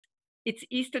It's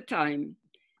Easter time.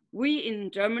 We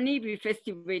in Germany, we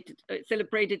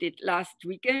celebrated it last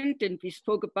weekend and we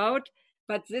spoke about,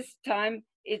 but this time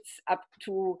it's up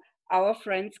to our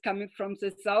friends coming from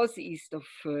the southeast of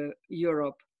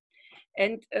Europe.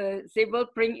 And they will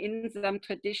bring in some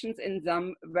traditions and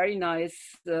some very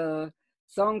nice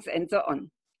songs and so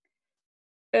on.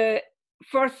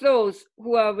 For those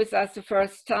who are with us the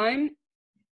first time,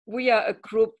 we are a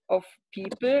group of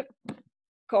people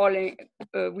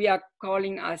we are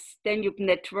calling us Danube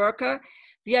Networker.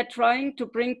 We are trying to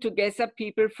bring together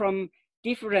people from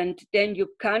different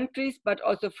Danube countries, but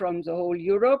also from the whole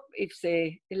Europe, if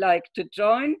they like to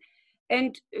join,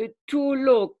 and to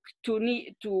know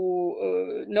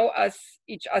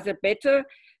each other better,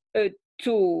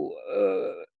 to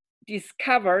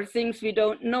discover things we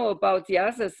don't know about the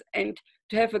others, and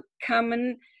to have a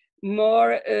common,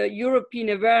 more European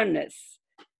awareness.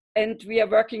 And we are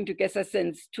working together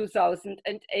since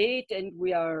 2008, and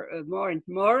we are more and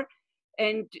more.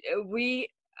 And we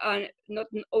are not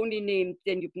only named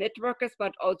Danube Networkers,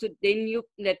 but also Danube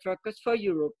Networkers for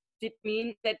Europe. That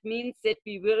means that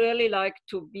we really like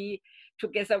to be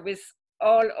together with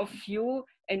all of you,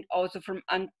 and also from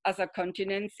other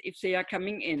continents if they are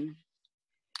coming in.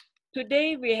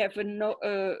 Today we have a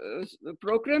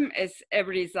program as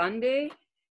every Sunday.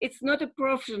 It's not a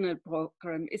professional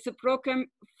program. It's a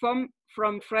program from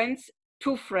friends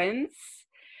to friends.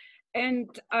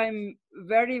 And I'm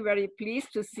very, very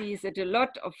pleased to see that a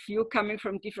lot of you coming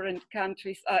from different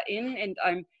countries are in. And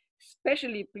I'm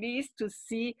especially pleased to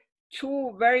see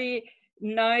two very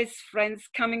nice friends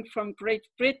coming from Great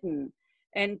Britain.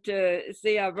 And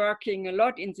they are working a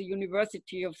lot in the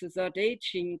University of the Third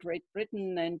Age in Great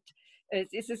Britain. And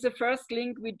this is the first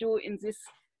link we do in this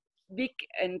big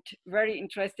and very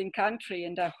interesting country,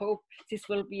 and I hope this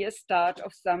will be a start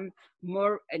of some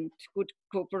more and good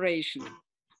cooperation.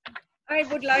 I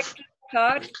would like to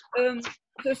start the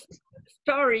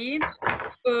story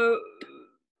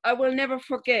I will never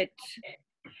forget.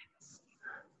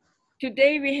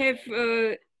 Today we have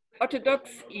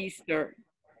Orthodox Easter,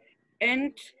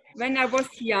 and when I was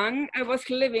young, I was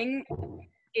living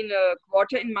in a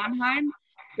quarter in Mannheim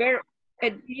where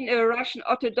had been a Russian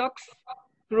Orthodox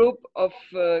group of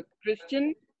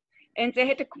Christians, and they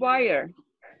had a choir,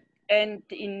 and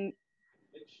in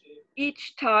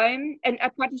each time, and I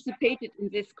participated in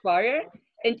this choir,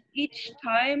 and each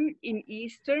time in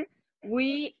Easter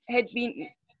we had been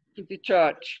to the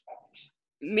church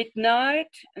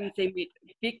midnight, and they made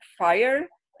a big fire,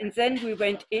 and then we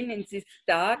went in this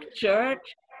dark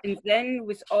church, and then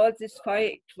with all this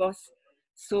fire it was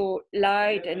so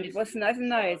light and it was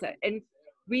nice, and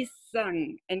we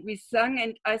sang, and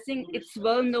I think it's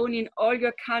well known in all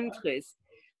your countries.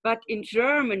 But in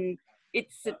German,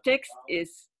 the text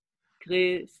is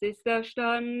Christ ist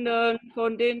erstanden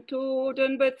von den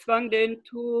Toten, bezwang den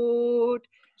Tod,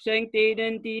 schenkt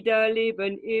denen, die da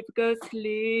leben, ewiges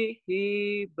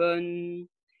Leben.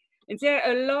 And there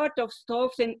are a lot of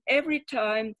strophes, and every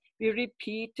time we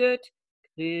repeated,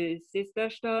 Christ ist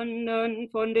erstanden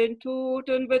von den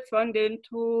Toten, bezwang den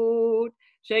Tod,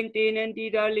 schenkt denen, die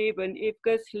da leben,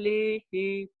 ewiges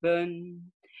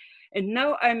Leben. And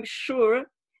now I'm sure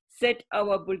that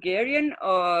our Bulgarian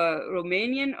or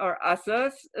Romanian or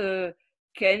others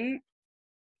can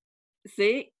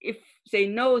say if they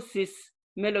know this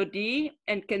melody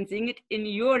and can sing it in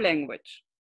your language.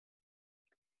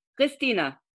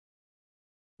 Kristina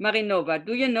Marinova,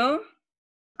 do you know?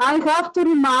 I have to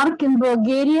remark, in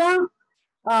Bulgaria,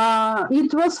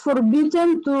 it was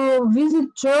forbidden to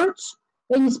visit church,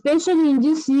 and especially in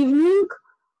this evening,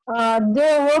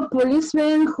 there were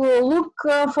policemen who looked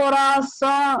for us.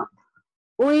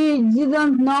 We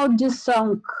didn't know this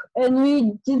song, and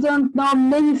we didn't know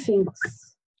many things,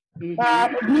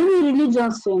 many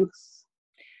religious things.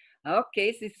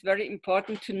 Okay, this is very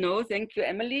important to know. Thank you,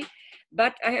 Emily.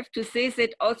 But I have to say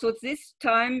that also this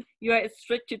time you are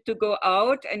restricted to go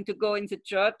out and to go in the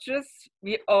churches.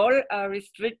 We all are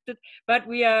restricted, but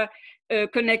we are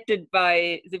connected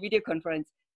by the video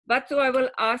conference. But so I will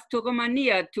ask to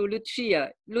Romania, to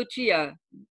Lucia. Lucia.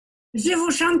 Je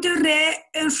vous chanterai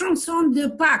une chanson de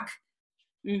Pâques.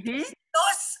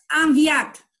 Christus a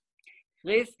înviat.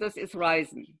 Christus is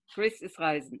risen. Christ is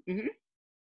risen.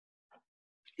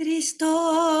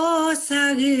 Hristos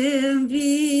a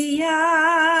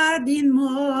înviat din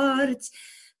morți,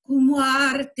 cu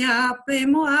moartea pe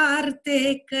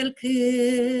moarte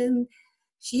călcând,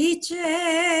 și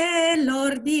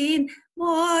celor din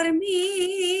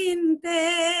morminte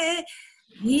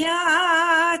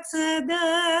viață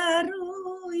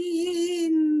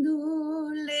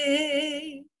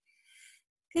dăruindu-le.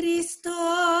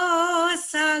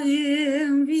 Hristos a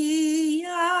înviat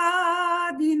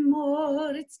din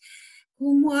morți, cu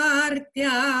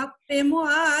moartea pe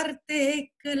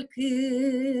moarte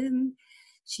călcând,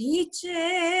 și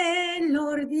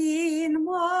celor din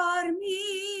morminte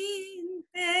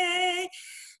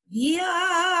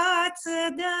viață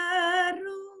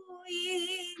dăruindu-le.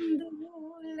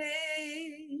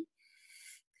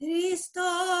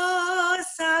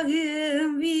 Hristos a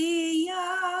înviat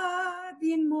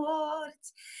din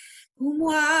morți, cu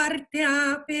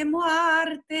moartea pe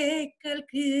moarte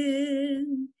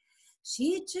călcând,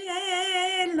 și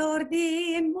celor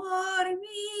din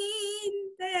morminte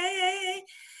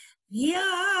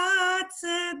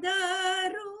viață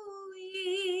dăruindu-le.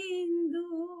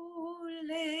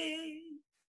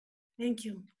 Thank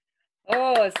you.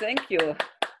 Oh, thank you.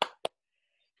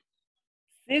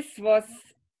 This was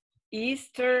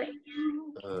Easter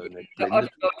the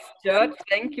Orthodox Church.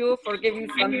 Thank you for giving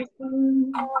some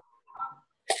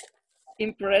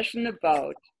impression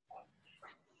about.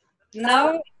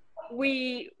 Now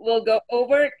we will go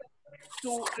over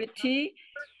to IT.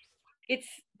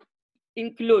 It's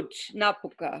in Cluj,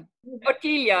 Napuka.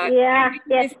 Otilia,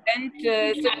 yes. And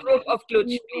the group of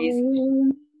Cluj, please.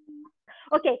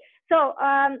 Okay, so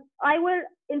I will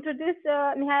introduce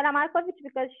Mihaela Markovic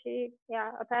because she,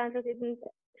 apparently didn't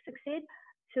succeed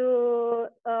to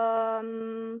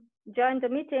join the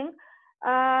meeting.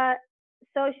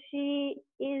 So she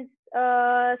is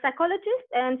a psychologist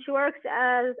and she works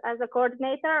as a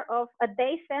coordinator of a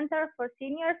day center for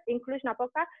seniors in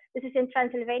Cluj-Napoca. This is in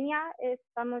Transylvania, if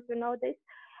some of you know this.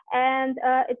 And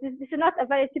this is not a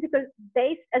very typical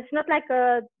day. It's not like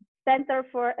a center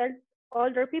for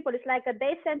older people. It's like a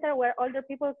day center where older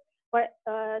people, where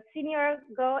seniors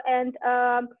go and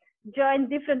join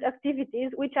different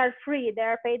activities, which are free. They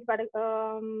are paid by the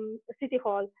city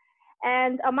hall.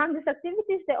 And among these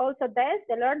activities, they also dance.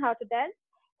 They learn how to dance,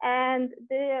 and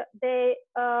they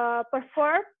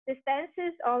perform these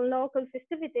dances on local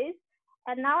festivities.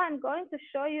 And now I'm going to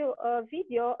show you a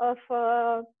video of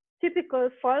a typical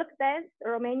folk dance,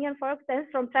 Romanian folk dance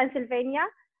from Transylvania.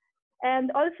 And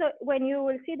also, when you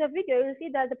will see the video, you'll see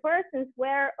that the persons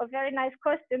wear a very nice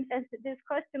costumes, and these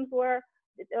costumes were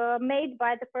made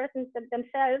by the persons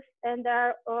themselves, and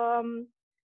are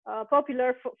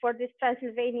popular for this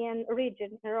Transylvanian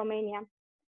region in Romania.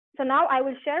 So now I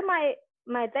will share my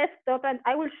desktop and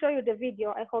I will show you the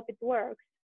video. I hope it works.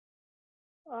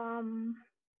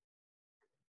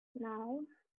 Now.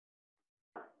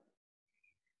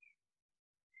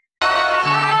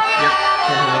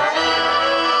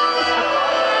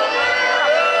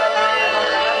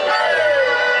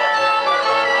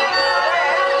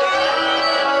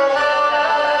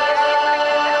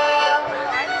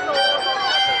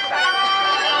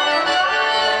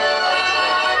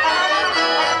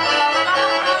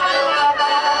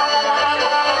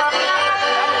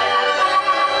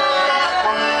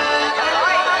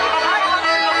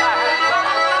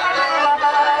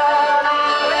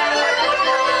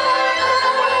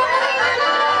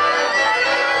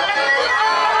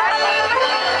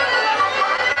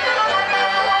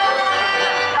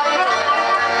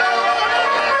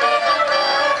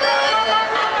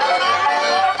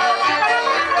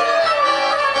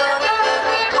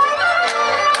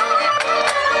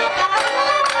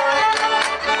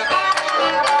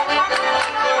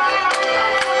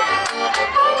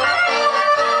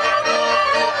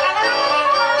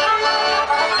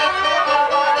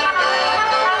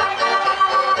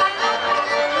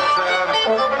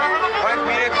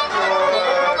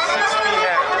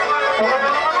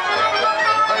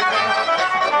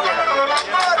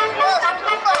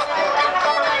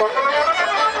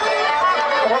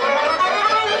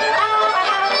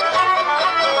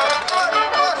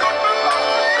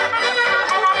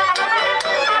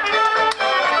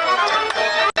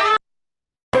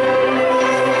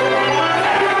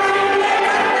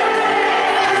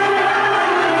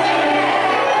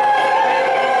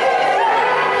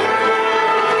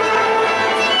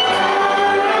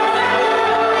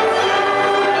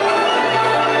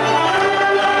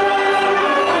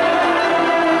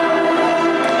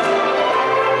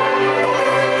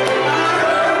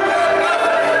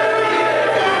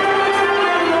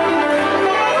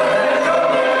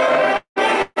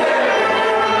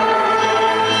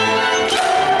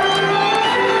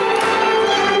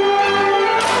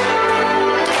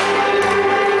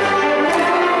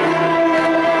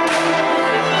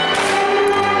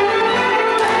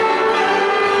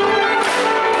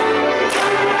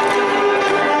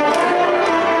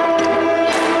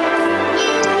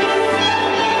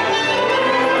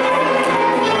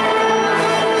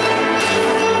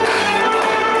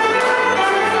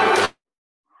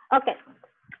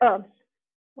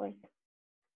 Wait.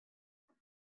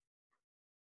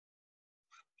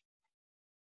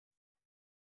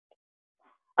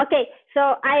 Okay,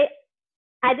 so I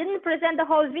didn't present the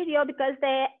whole video because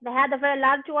they had a very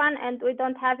large one and we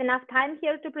don't have enough time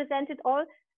here to present it all,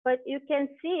 but you can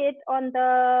see it on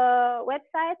the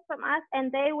website from us,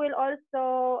 and they will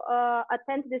also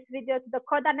attend this video to the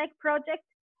Codanek project,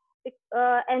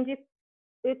 and you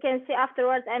can see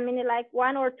afterwards, I mean, like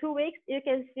 1 or 2 weeks, you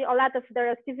can see a lot of their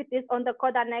activities on the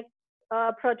Codanek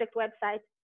project website.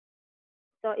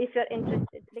 So if you're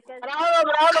interested, because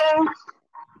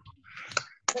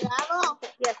Bravo.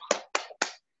 yes.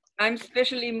 I'm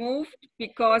especially moved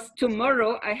because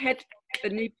tomorrow I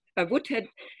would have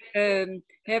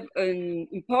an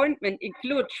appointment in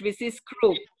Cluj with this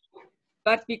group,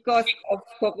 but because of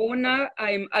Corona,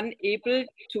 I'm unable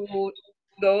to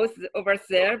go over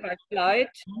there by flight,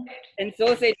 and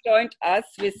so they joined us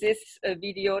with this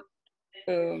video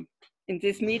in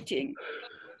this meeting.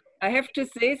 I have to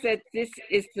say that this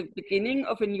is the beginning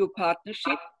of a new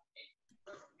partnership,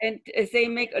 and they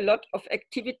make a lot of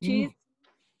activities.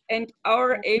 And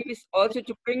our aim is also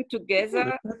to bring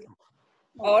together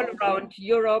all around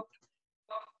Europe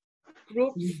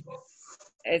groups,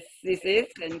 as this is,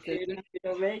 and various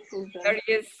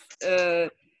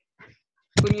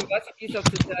universities of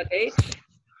the third age.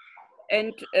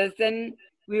 And then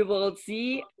we will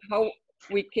see how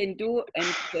we can do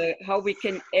and how we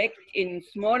can act in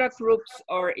smaller groups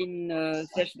or in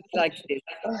sessions like this.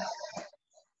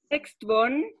 Next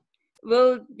one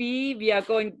will be, we are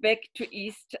going back to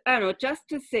East. Just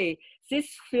to say, this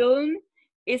film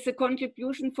is a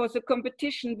contribution for the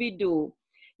competition we do.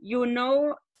 You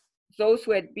know, those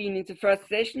who had been in the first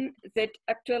session, that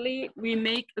actually we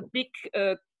make a big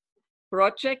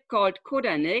project called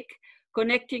Codanek,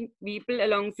 connecting people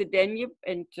along the Danube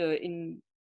and in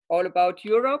all about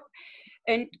Europe.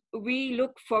 And we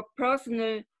look for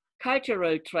personal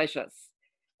cultural treasures,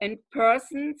 and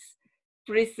persons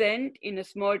present in a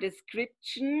small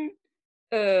description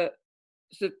the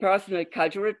personal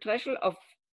cultural treasure of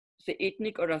the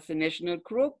ethnic or of the national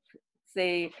group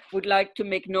they would like to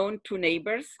make known to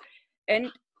neighbors,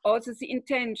 and also the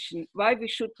intention why we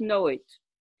should know it.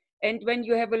 And when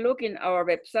you have a look in our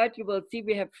website, you will see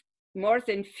we have more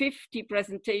than 50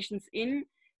 presentations in,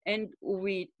 and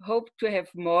we hope to have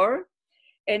more.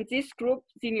 And this group,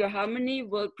 Senior Harmony,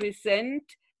 will present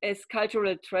as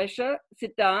cultural treasure the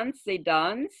dance they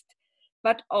danced,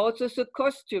 but also the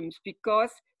costumes,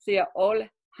 because they are all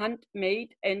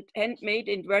handmade and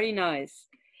very nice.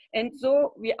 And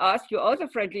so we ask you also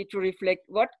friendly to reflect,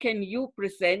 what can you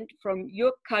present from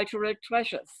your cultural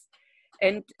treasures?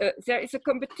 And there is a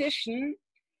competition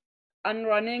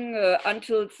running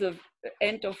until the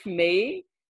end of May,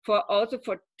 also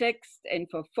for text and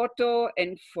for photo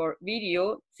and for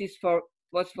video. This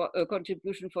was for a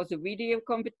contribution for the video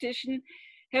competition.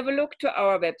 Have a look to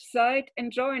our website and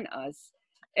join us.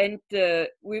 And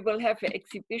we will have an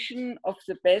exhibition of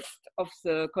the best of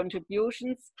the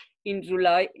contributions in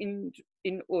July in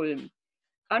Ulm.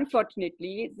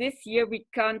 Unfortunately, this year we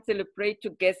can't celebrate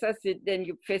together the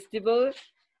Danube Festival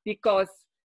because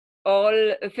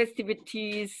all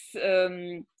festivities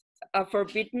are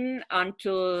forbidden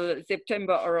until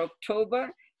September or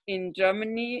October in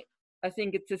Germany. I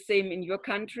think it's the same in your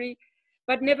country.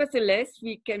 But nevertheless,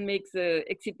 we can make the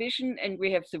exhibition, and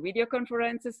we have the video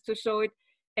conferences to show it,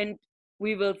 and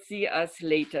we will see us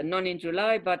later, not in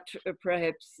July, but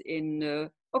perhaps in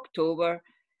October.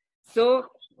 So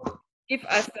give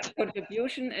us a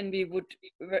contribution and we would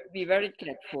be very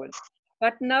grateful.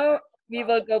 But now we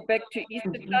will go back to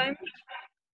Easter time,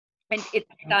 and it's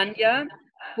Tanya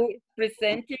who is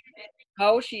presenting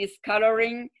how she is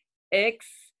coloring eggs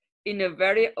in a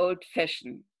very old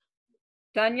fashion.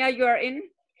 Tanya, you are in?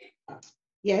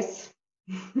 Yes.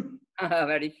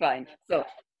 Very fine. So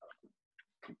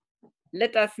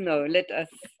let us know, let us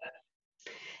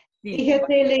see. Ich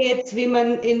erzähle jetzt, wie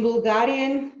man in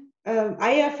Bulgarien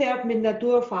Eier färbt mit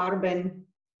Naturfarben.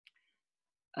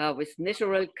 With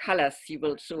natural colors, you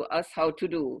will show us how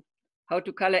to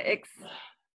color eggs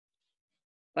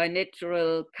by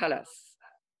natural colors,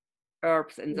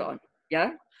 herbs and so on.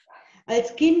 Ja?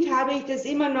 Als Kind habe ich das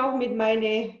immer noch mit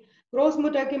meiner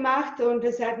Großmutter gemacht und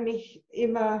das hat mich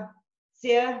immer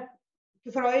sehr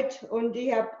gefreut und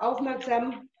ich habe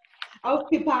aufmerksam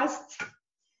aufgepasst.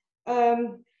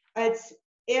 Als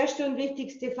erste und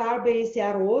wichtigste Farbe ist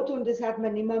ja rot und das hat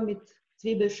man immer mit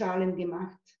Zwiebelschalen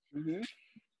gemacht. Mm-hmm.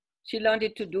 She learned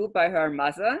it to do by her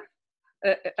mother,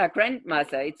 a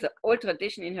grandmother. It's an old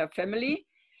tradition in her family.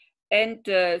 And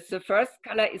the first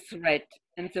color is red.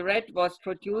 And the red was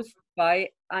produced by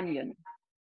onion.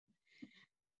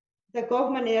 Da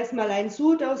kocht man erstmal ein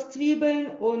Sud aus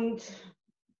Zwiebeln und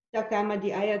da kann man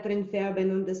die Eier drin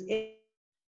färben und das.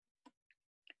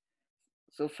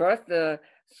 So first the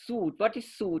Sud. What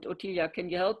is Sud? Ottilia, can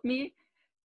you help me?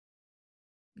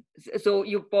 So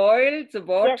you boil the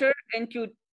water and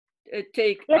you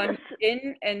take onion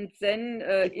in and then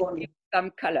it gives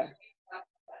some color.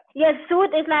 Yes,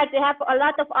 Sud is like they have a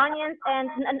lot of onions and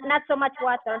not so much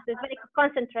water. So it's very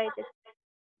concentrated.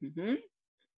 Mhm.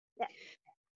 Ja.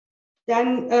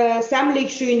 Dann sammle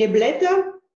ich schöne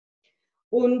Blätter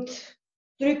und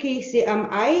drücke ich sie am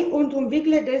Ei und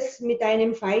umwickle das mit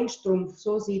einem Feinstrumpf.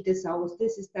 So sieht es aus.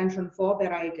 Das ist dann schon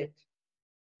vorbereitet.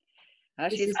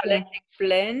 She's collecting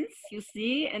plants, you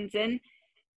see, and then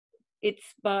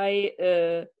it's by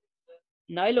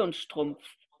Nylonstrumpf.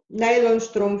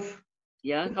 Nylonstrumpf.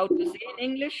 Yeah, how to say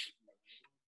in English?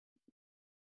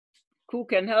 Who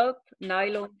can help?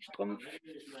 Nylonstrumpf.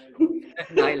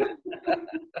 Nylon.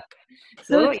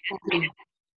 So,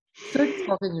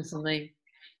 Silkscocking is the name.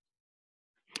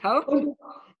 How? Und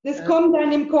das kommt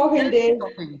dann im kochende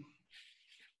Wasser.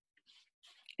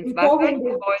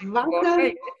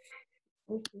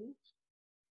 Okay.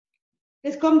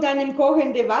 Das kommt dann im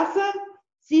kochende Wasser,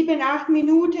 7-8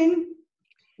 Minuten,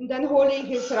 und dann hole ich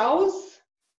es raus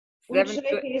und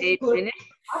schrecke es kurz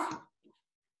ab.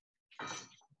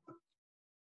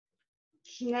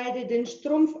 Schneide den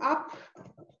Strumpf ab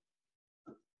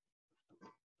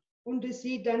und es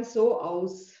sieht dann so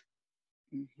aus.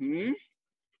 Mm-hmm.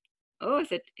 Oh,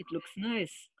 it looks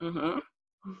nice. Uh-huh.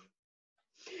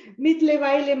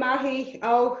 Mittlerweile mache ich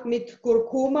auch mit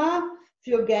Kurkuma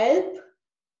für Gelb.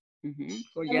 Mm-hmm.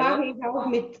 Mache ich auch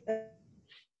mit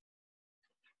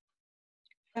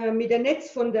der Netz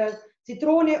von der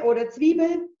Zitrone oder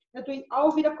Zwiebel. Natürlich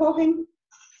auch wieder kochen.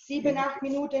 7-8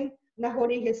 Minuten. Dann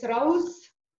hole ich es raus.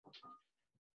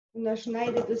 Und dann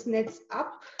schneide das Netz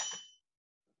ab.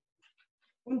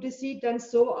 Und es sieht dann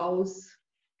so aus.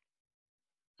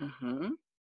 Uh-huh.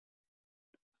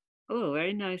 Oh,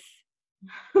 very nice.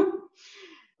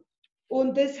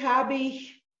 Und das habe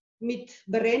ich mit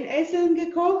Brennesseln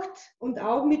gekocht und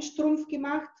auch mit Strumpf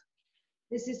gemacht.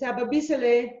 Es ist aber ein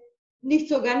bisschen nicht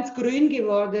so ganz grün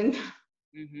geworden.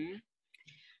 Mm-hmm.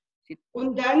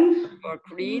 Und dann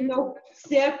noch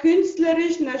sehr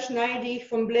künstlerisch, da schneide ich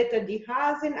vom Blätter die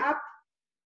Hasen ab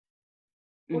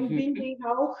und binde ich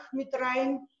auch mit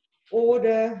rein.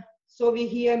 Oder so wie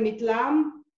hier mit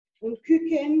Lamm und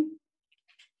Küken.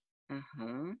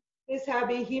 Uh-huh. Das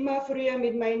habe ich immer früher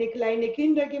mit meinen kleinen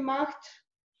Kindern gemacht.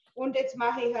 Und jetzt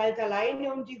mache ich halt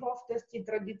alleine und ich hoffe, dass die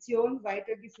Tradition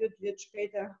weitergeführt wird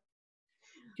später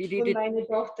von meiner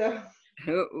Tochter.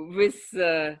 With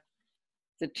the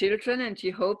children, and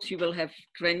she hopes she will have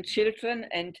grandchildren,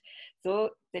 and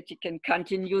so that she can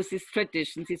continue this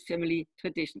tradition, this family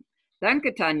tradition.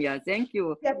 Danke, Tanja. Thank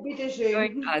you. Ja, bitteschön.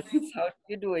 Showing us how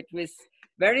you do it with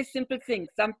very simple things.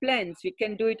 Some plants, we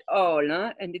can do it all,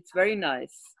 huh? And it's very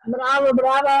nice. Bravo,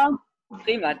 bravo.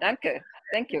 Prima, danke.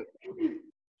 Thank you.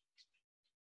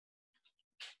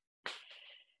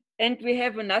 And we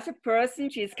have another person.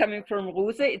 She is coming from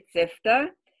Ruse, it's Sefta,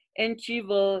 and she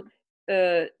will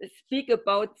speak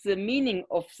about the meaning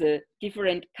of the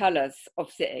different colors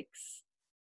of the eggs.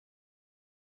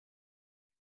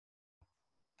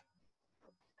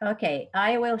 Okay,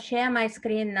 I will share my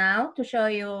screen now to show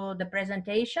you the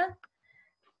presentation.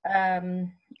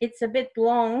 It's a bit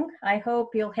long. I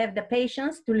hope you'll have the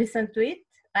patience to listen to it.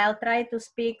 I'll try to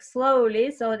speak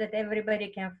slowly so that everybody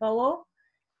can follow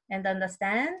and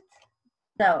understand.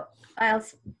 So I'll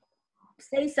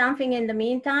say something in the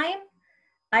meantime.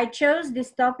 I chose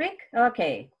this topic.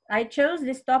 Okay, I chose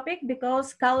this topic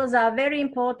because colors are very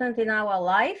important in our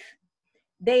life.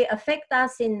 They affect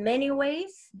us in many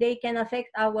ways. They can affect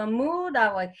our mood,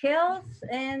 our health,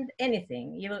 and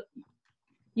anything,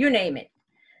 you name it.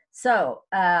 So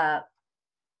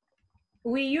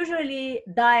we usually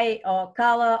dye or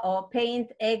color or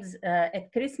paint eggs at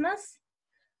Christmas.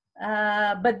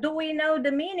 But do we know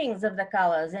the meanings of the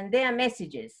colors and their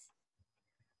messages?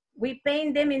 We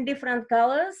paint them in different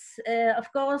colors.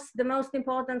 Of course, the most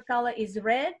important color is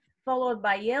red, followed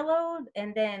by yellow,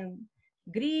 and then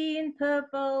green,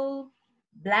 purple,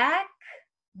 black,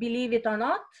 believe it or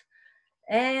not.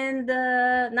 And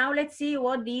now let's see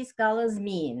what these colors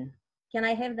mean. Can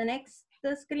I have the next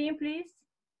screen, please?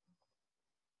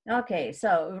 Okay,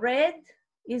 so red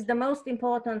is the most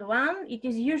important one. It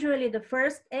is usually the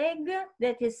first egg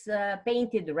that is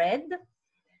painted red.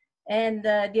 And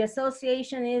the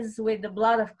association is with the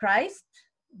blood of Christ.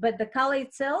 But the color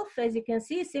itself, as you can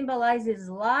see, symbolizes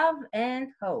love and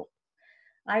hope.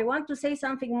 I want to say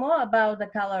something more about the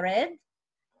color red.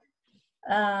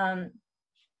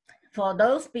 For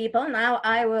those people, now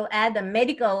I will add a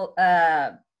medical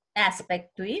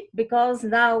aspect to it, because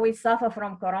now we suffer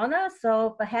from corona,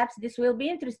 so perhaps this will be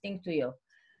interesting to you.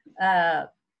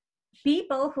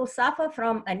 People who suffer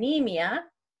from anemia,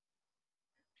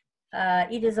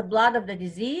 it is a blood of the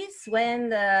disease. When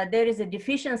there is a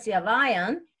deficiency of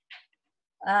iron,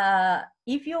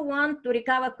 if you want to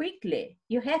recover quickly,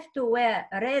 you have to wear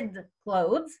red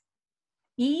clothes,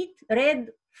 eat red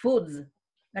foods,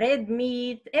 red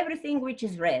meat, everything which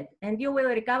is red, and you will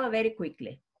recover very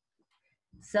quickly.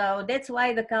 So that's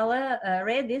why the color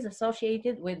red is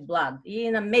associated with blood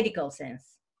in a medical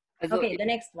sense. Also Okay, the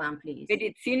next one, please. In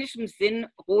medizinischem Sinn,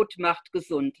 rot macht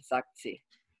gesund, sagt sie.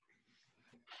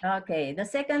 Okay, the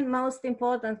second most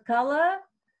important color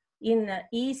in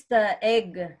Easter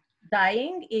egg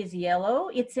dyeing is yellow.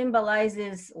 It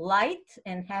symbolizes light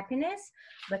and happiness,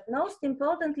 but most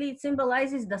importantly, it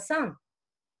symbolizes the sun.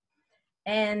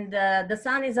 And the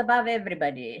sun is above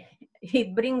everybody.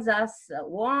 It brings us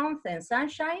warmth and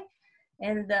sunshine.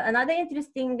 And another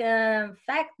interesting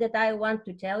fact that I want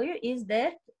to tell you is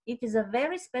that it is a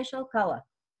very special color.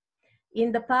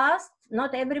 In the past,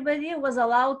 not everybody was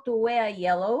allowed to wear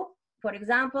yellow. For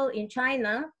example, in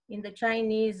China, in the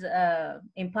Chinese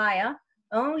empire,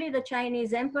 only the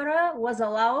Chinese emperor was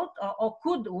allowed or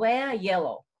could wear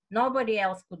yellow. Nobody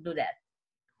else could do that.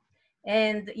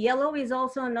 And yellow is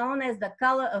also known as the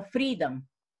color of freedom.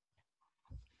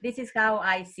 This is how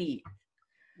I see it.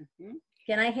 Mhm.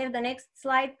 Can I have the next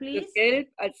slide, please? Das Gelb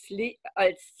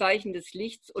als Zeichen des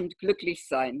Lichts und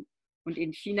Glücklichsein. Und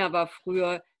in China war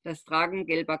früher das Tragen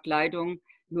gelber Kleidung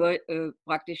nur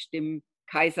praktisch dem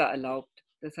Kaiser erlaubt.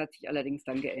 Das hat sich allerdings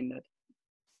dann geändert.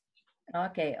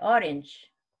 Okay,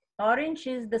 orange. Orange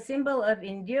is the symbol of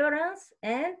endurance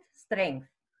and strength.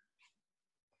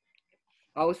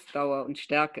 Ausdauer und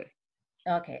Stärke.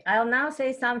 Okay, I'll now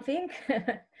say something,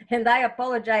 and I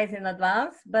apologize in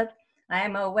advance, but I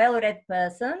am a well-read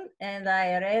person, and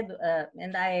I read,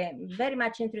 and I am very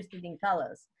much interested in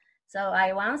colors. So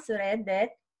I once read that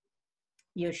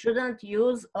you shouldn't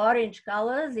use orange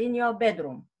colors in your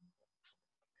bedroom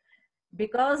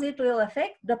because it will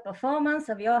affect the performance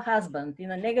of your husband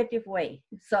in a negative way.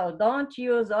 So don't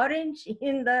use orange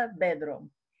in the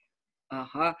bedroom.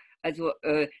 Aha, also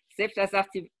Sefta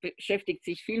sagt, sie beschäftigt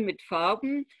sich viel mit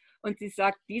Farben und sie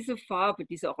sagt, diese Farbe,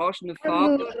 diese orangene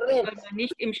Farbe, soll man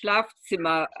nicht im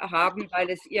Schlafzimmer haben, weil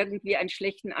es irgendwie einen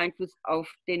schlechten Einfluss auf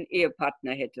den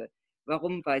Ehepartner hätte.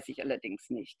 Warum, weiß ich allerdings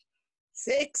nicht.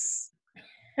 Sex.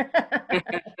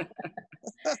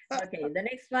 Okay, the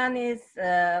next one is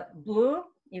blue.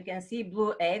 You can see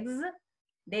blue eggs.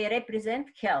 They represent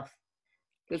health.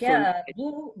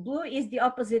 Blue is the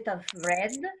opposite of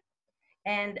red.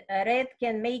 And red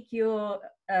can make you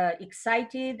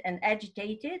excited and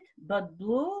agitated, but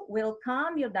blue will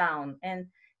calm you down. And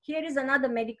here is another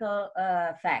medical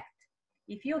fact.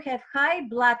 If you have high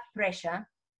blood pressure,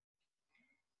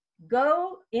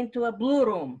 go into a blue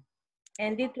room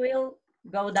and it will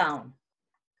go down.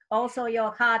 Also,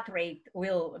 your heart rate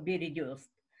will be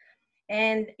reduced.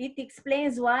 And it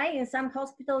explains why in some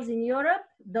hospitals in Europe,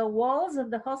 the walls of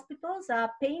the hospitals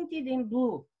are painted in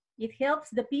blue. It helps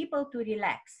the people to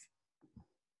relax.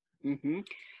 Mhm.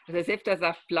 Also Sefta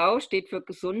sagt, blau steht für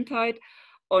Gesundheit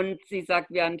und sie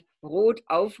sagt, während rot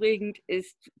aufregend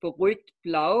ist, beruhigt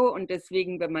blau und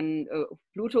deswegen, wenn man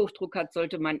Bluthochdruck hat,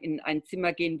 sollte man in ein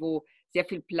Zimmer gehen, wo sehr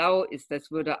viel blau ist. Das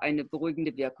würde eine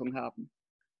beruhigende Wirkung haben.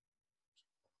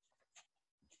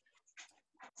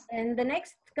 And the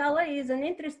next color is an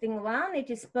interesting one. It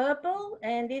is purple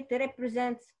and it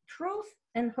represents truth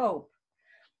and hope.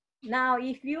 Now,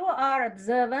 if you are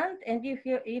observant and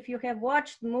if you have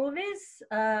watched movies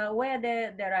where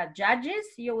there are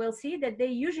judges, you will see that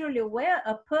they usually wear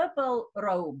a purple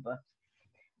robe.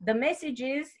 The message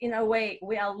is, in a way,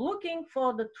 we are looking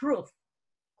for the truth.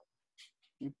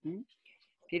 Mhm.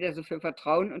 Steht also für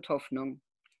Vertrauen und Hoffnung,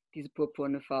 diese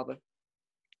purpurne Farbe.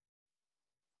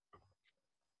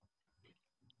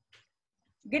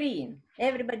 Green.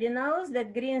 Everybody knows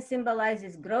that green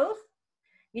symbolizes growth.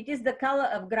 It is the color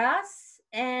of grass,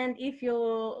 and if you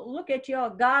look at your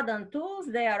garden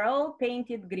tools, they are all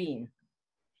painted green.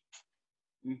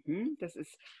 Mhm. Das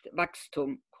ist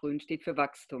Wachstum. Grün steht für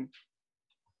Wachstum.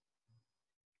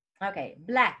 Okay,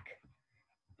 black.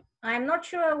 I'm not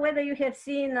sure whether you have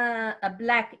seen a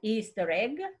black Easter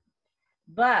egg,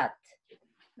 but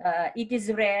it is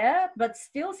rare, but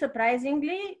still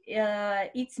surprisingly,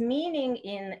 its meaning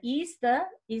in Easter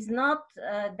is not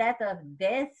that of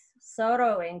death,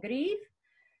 sorrow, and grief.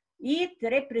 It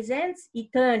represents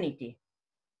eternity.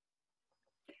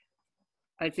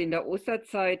 Also in der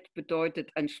Osterzeit bedeutet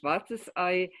ein schwarzes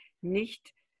Ei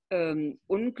nicht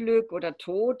Unglück oder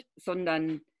Tod,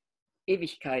 sondern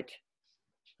Ewigkeit.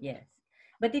 Yes,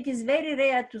 but it is very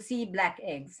rare to see black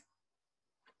eggs.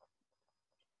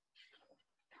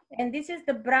 And this is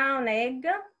the brown egg.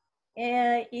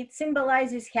 It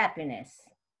symbolizes happiness.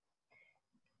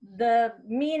 The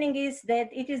meaning is that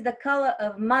it is the color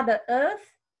of Mother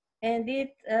Earth and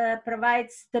it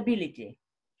provides stability.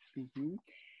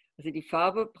 Also die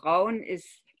Farbe braun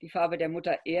ist die Farbe der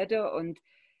Mutter Erde und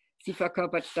sie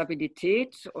verkörpert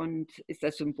Stabilität und ist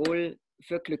das Symbol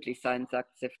für Glücklichsein,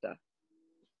 sagt Sefta.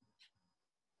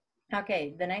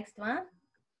 Okay, the next one.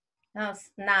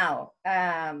 Now,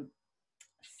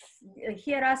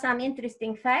 here are some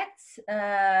interesting facts.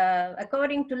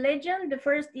 According to legend, the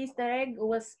first Easter egg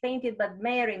was painted by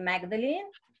Mary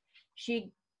Magdalene.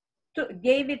 She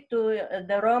gave it to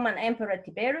the Roman Emperor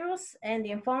Tiberius and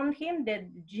informed him that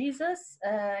Jesus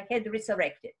had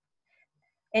resurrected.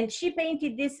 And she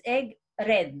painted this egg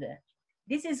red.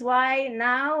 This is why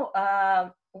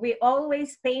now we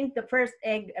always paint the first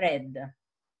egg red,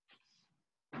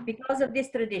 because of this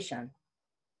tradition.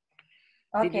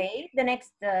 Okay, the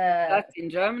next. In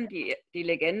German, die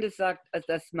Legende sagt,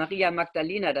 dass Maria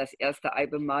Magdalena das erste Ei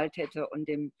bemalt hätte und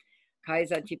dem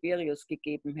Kaiser Tiberius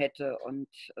gegeben hätte und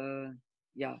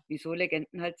ja, wieso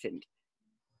Legenden halt sind.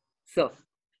 So.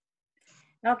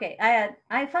 Okay,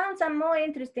 I found some more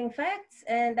interesting facts,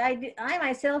 and I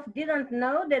myself didn't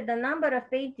know that the number of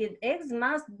painted eggs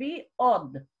must be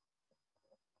odd.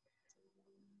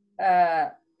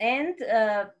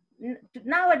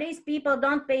 Nowadays people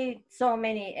don't paint so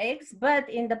many eggs, but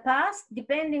in the past,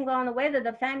 depending on whether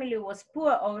the family was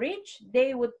poor or rich,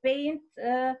 they would paint,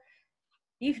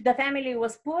 if the family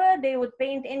was poor, they would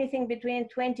paint anything between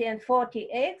 20 and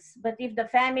 40 eggs, but if the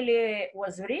family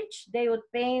was rich, they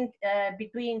would paint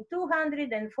between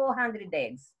 200 and 400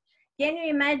 eggs. Can you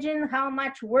imagine how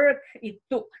much work it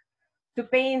took to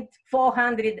paint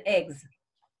 400 eggs?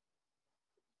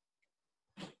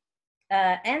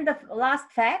 And the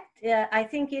last fact, I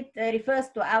think it refers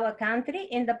to our country.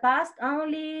 In the past,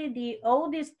 only the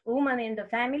oldest woman in the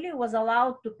family was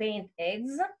allowed to paint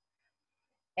eggs.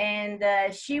 And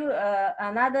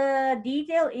another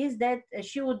detail is that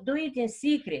she would do it in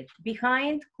secret,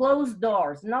 behind closed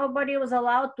doors. Nobody was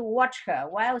allowed to watch her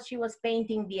while she was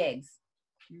painting the eggs.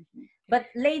 But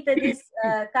later this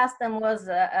custom was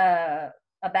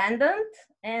abandoned,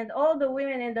 and all the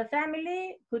women in the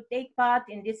family could take part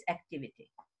in this activity.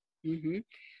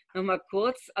 Nochmal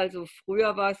kurz, also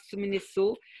früher war es zumindest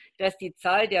so, dass die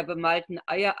Zahl der bemalten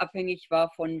Eier abhängig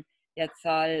war von der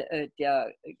Zahl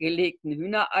der gelegten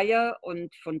Hühnereier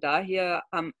und von daher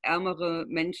haben ärmere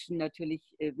Menschen natürlich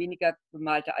weniger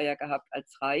bemalte Eier gehabt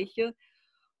als reiche.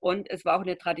 Und es war auch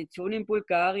eine Tradition in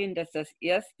Bulgarien, dass das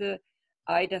erste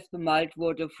Ei, das bemalt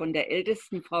wurde, von der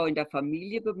ältesten Frau in der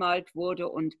Familie bemalt wurde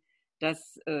und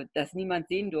dass niemand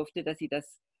sehen durfte, dass sie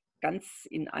das ganz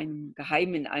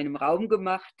geheim in einem Raum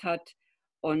gemacht hat.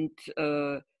 Und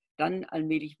dann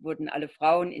allmählich wurden alle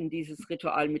Frauen in dieses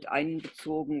Ritual mit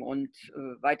einbezogen und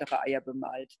weitere Eier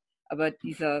bemalt. Aber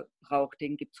dieser Brauch,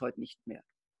 den gibt es heute nicht mehr.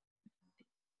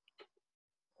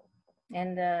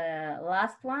 And the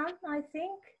last one, I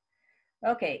think.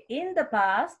 Okay, in the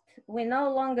past, we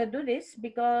no longer do this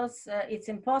because it's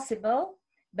impossible,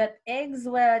 but eggs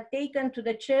were taken to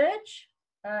the church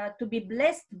to be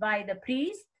blessed by the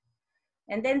priest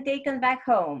and then taken back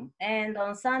home. And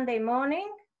on Sunday morning,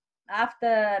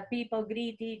 after people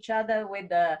greet each other with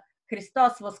the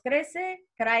Christos Voskrese,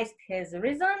 Christ has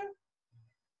risen,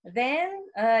 then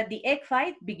the egg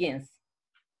fight begins.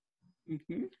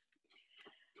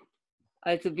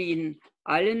 Also wie in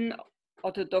allen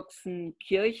orthodoxen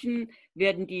Kirchen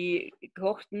werden die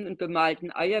gekochten und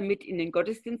bemalten Eier mit in den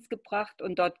Gottesdienst gebracht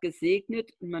und dort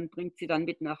gesegnet und man bringt sie dann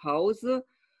mit nach Hause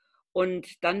und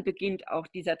dann beginnt auch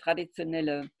dieser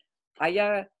traditionelle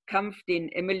Eierkampf, den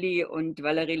Emily und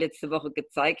Valerie letzte Woche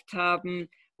gezeigt haben,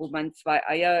 wo man zwei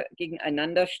Eier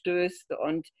gegeneinander stößt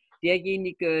und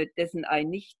derjenige, dessen Ei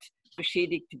nicht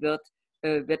beschädigt wird,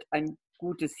 wird ein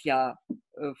gutes Jahr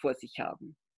vor sich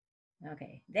haben.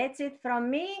 Okay, that's it from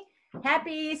me.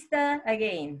 Happy Easter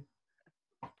again.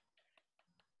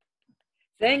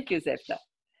 Thank you, Zefta.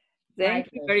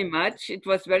 Thank you very much. It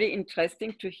was very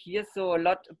interesting to hear so a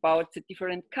lot about the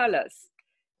different colors.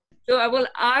 So I will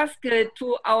ask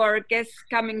to our guests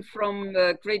coming from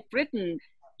Great Britain,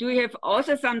 do you have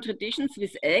also some traditions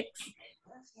with eggs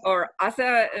or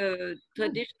other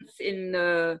traditions in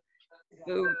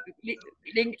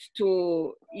linked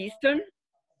to Eastern?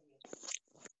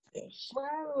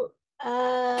 Well,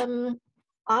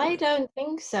 I don't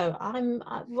think so.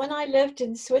 When I lived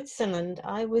in Switzerland,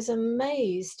 I was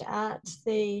amazed at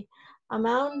the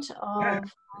amount of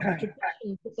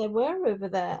traditions that there were over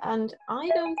there, and I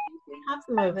don't think we have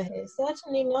them over here.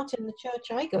 Certainly not in the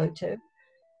church I go to.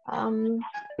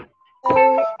 So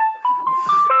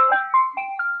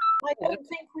I don't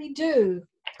think we do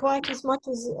quite as much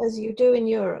as you do in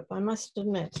Europe, I must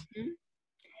admit.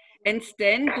 And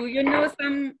Stan, do you know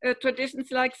some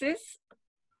traditions like this?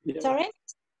 Yeah. Sorry?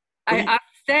 I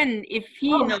asked Stan if he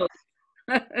knows.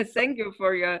 Thank you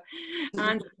for your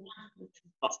answer.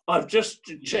 I've just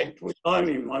checked with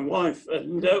Amy, my wife,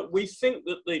 and we think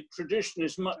that the tradition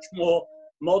is much more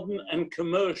modern and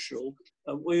commercial.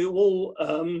 We all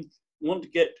want to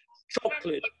get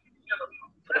chocolate,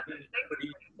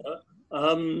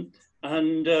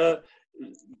 and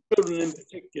children in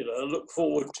particular look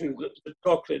forward to the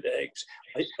chocolate eggs.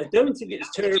 I don't think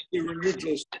it's terribly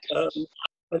religious,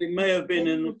 but it may have been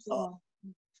in the past.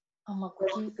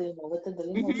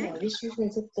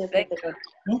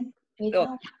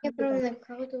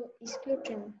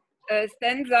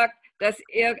 Stan sagt, dass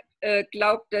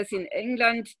glaubt, dass in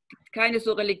England keine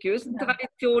so religiösen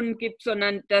Traditionen gibt,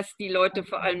 sondern dass die Leute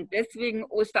vor allem deswegen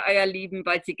Ostereier lieben,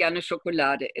 weil sie gerne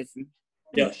Schokolade essen.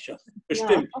 Ja,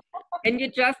 bestimmt. Can you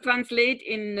just translate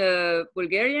in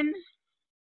Bulgarian?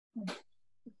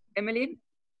 Emily?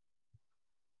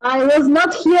 I was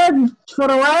not here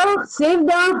for a while.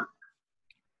 Sevda,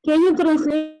 can you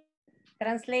translate?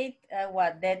 Translate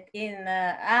what? That in,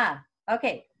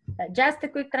 okay. Just a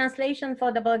quick translation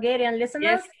for the Bulgarian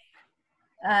listeners.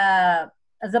 Yes.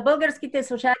 За българските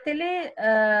слушатели,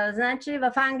 значи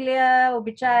в Англия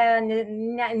обичая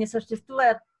не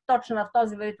съществува точно в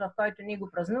този вид, в който ние го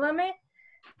празнуваме.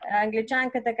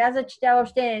 Англичанката каза, че тя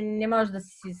въобще не може да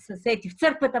се сети. В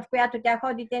църквата, в която тя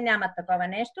ходи, те нямат такова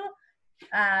нещо.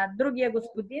 Другия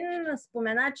господин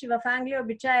спомена, че в Англия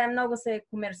обичая много се е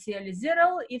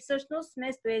комерциализирал и всъщност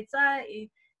вместо яйца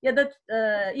ядат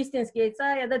истински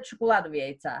яйца, ядат шоколадови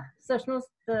яйца.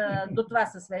 Всъщност до това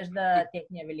се свежда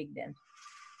техния Велик ден.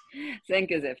 Thank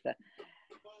you, Zefta.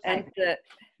 And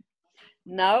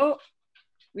now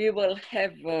we will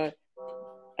have,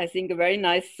 I think, a very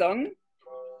nice song.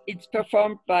 It's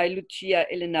performed by Lucia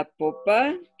Elena Popa,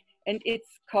 and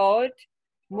it's called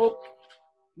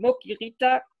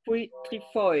Mokirita Pui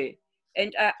Trifoi.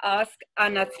 And I ask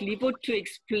Anna Slivo to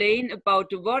explain about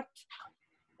what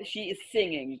she is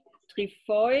singing.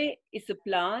 Trifoi is a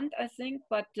plant, I think,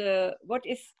 but what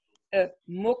is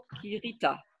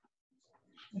Mokirita?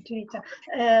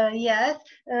 Yes,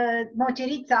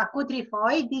 Mocerița cu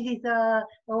trifoi. This is a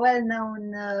well-known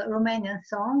Romanian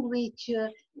song which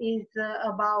is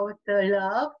about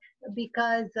love,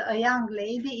 because a young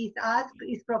lady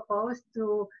is proposed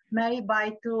to marry by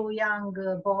two young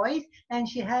boys, and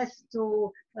she has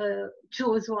to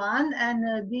choose one, and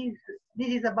this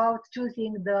is about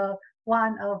choosing the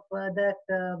one of that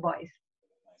boys.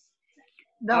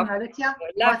 Doamna Lucia,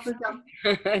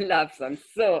 love song.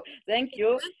 So, thank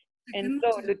you. And so,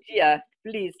 Lucia,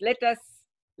 please let us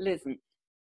listen.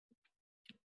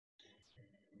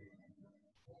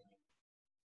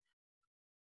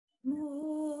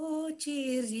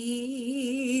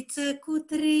 Moceriță cu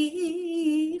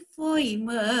trifoi,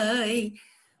 măi,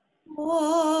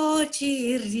 moceriță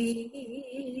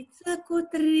cu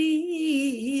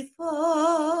trifoi,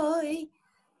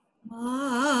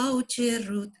 m-au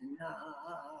cerut la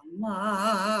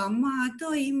mama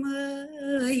doi,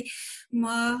 măi,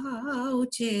 m-au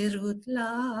cerut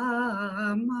la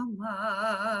mama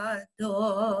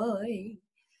doi.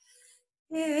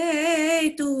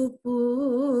 Ei, tu,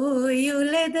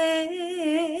 puiule de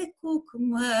cuc,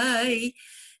 măi,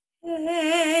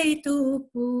 ei, tu,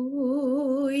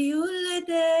 puiule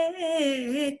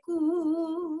de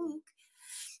cuc,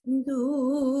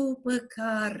 după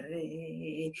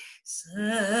care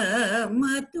să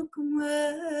mă duc,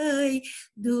 măi,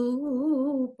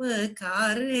 după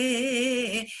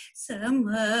care să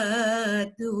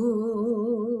mă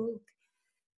duc.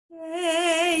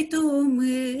 Ei, tu,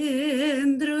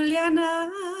 mândruleana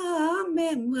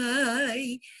mea,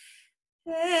 măi,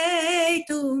 ei,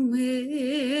 tu,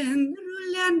 mândruleana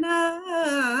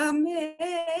mea,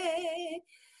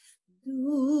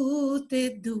 du-te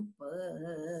după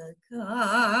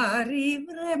care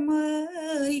vrei,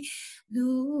 măi,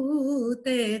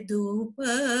 du-te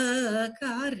după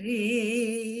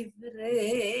care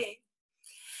vrei.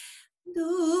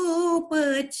 După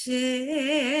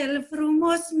cel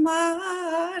frumos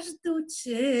m-aș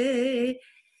duce,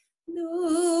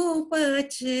 după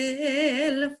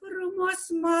cel frumos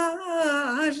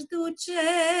m-aș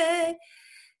duce,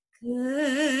 că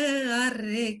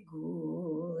are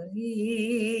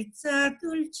gurița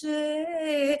dulce,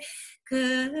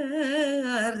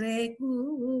 care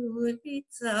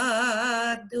gurița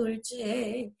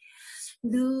dulce,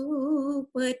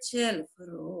 după cel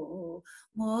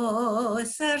frumos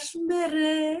aș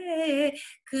mere,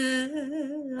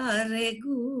 care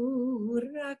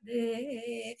gura de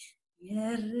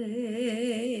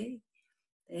miere.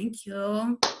 Thank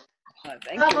you.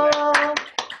 Thank you.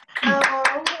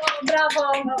 Bravo.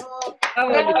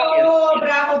 Bravo,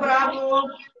 bravo, bravo.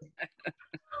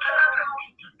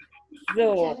 So,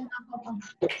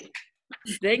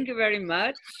 thank you very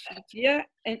much, Lydia.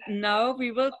 And now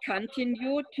we will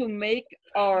continue to make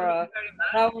our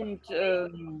round,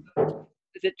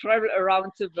 the travel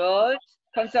around the world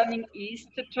concerning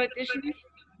Easter tradition.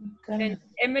 And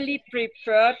Emily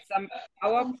prepared some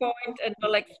PowerPoint and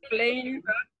will explain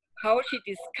how she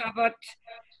discovered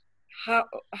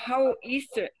how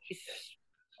Easter is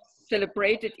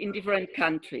celebrated in different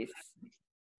countries.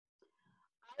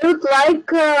 I would like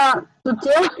to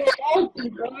tell all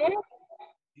people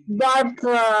that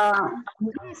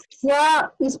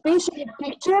especially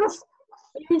pictures,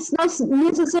 it's not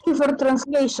necessary for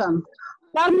translation.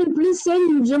 Carmen, please say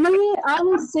in Germany. I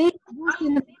will say this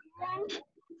in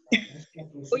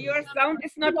Oh, your sound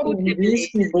is not good, Emily.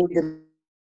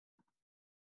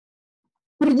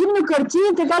 предимно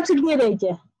картини, така че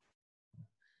гледайте.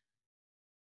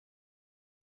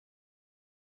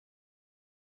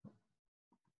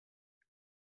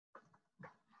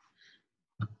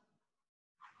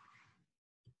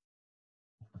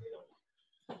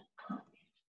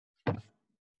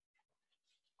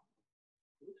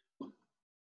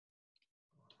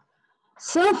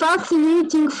 Some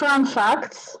fascinating fun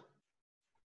facts.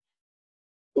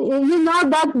 You know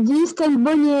that the Easter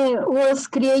Bunny was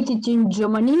created in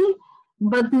Germany,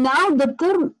 but now the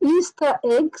term Easter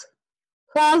egg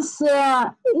has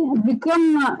become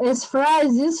as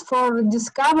phrases for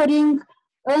discovering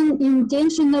an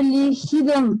intentionally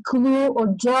hidden clue or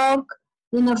joke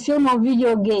in a film or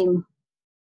video game.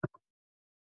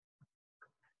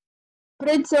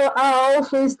 Pretzel are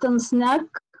also Eastern snack.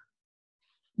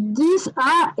 These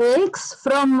are eggs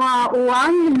from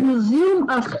one museum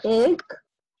of egg.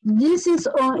 This is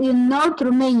in North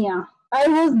Romania. I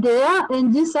was there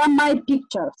and these are my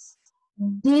pictures.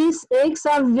 These eggs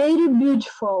are very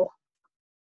beautiful.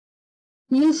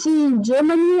 You see in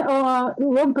Germany, or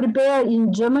were prepared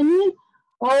in Germany,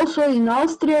 also in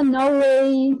Austria,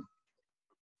 Norway.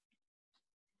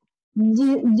 The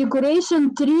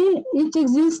decoration tree, it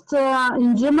exists in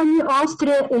Germany,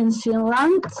 Austria, and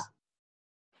Finland.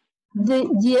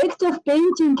 The act of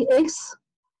painting eggs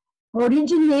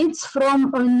originates from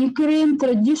an Ukrainian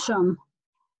tradition.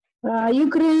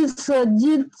 Ukrainians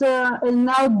did and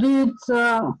now do it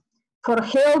for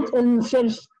health and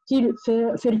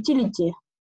fertility.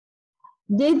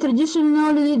 They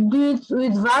traditionally do it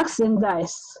with wax and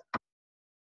ice.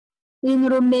 In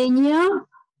Romania,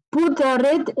 put a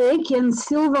red egg and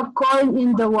silver coin in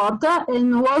the water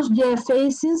and wash their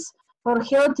faces for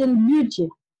health and beauty.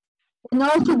 And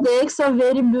also the eggs are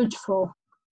very beautiful.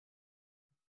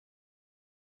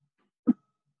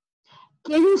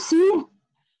 Can you see?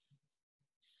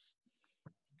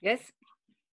 Yes.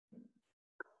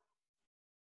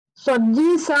 So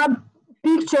these are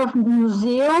pictures of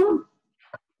museum.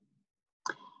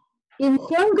 In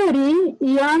Hungary,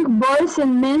 young boys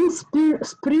and men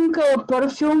sprinkle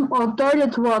perfume or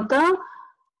toilet water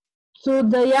to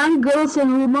the young girls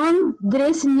and women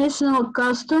dressed in national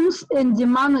costumes and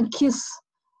demand a kiss.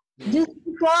 This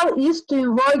ritual is to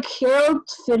invoke health,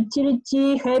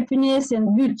 fertility, happiness,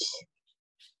 and beauty.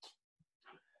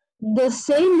 The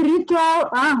same ritual,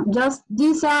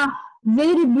 these are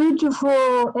very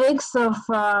beautiful eggs of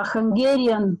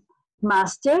Hungarian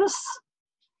masters.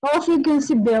 Also, you can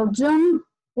see Belgian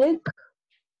egg.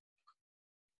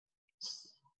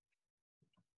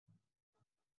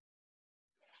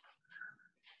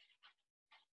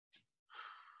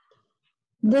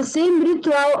 The same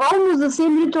ritual, almost the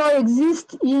same ritual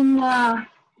exists in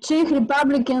Czech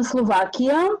Republic and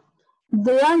Slovakia.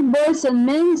 The young boys and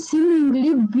men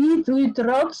seemingly beat with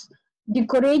rods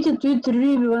decorated with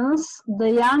ribbons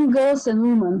the young girls and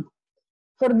women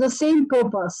for the same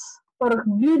purpose, for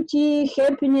beauty,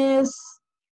 happiness,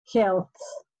 health.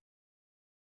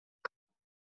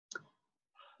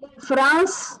 In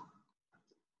France,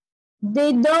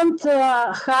 they don't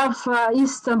have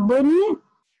Easter bunny.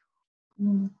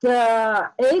 The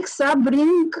eggs are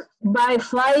bring by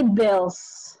fly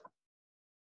bells.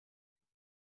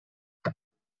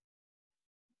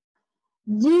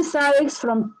 These are eggs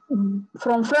from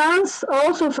France,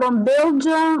 also from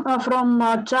Belgium, from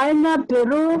China,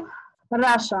 Peru,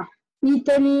 Russia,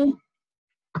 Italy.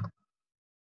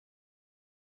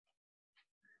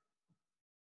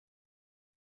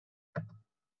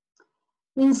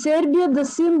 In Serbia, the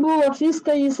symbol of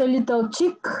Easter is a little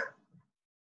chick.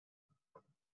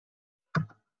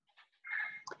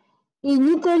 In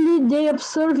Italy, they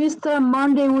observe Easter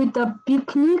Monday with a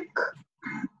picnic.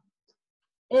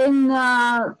 In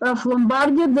of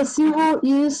Lombardia, the symbol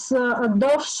is a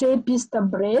dove-shaped Easter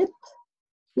bread.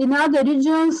 In other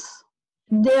regions,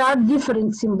 there are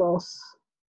different symbols.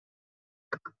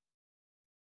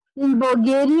 In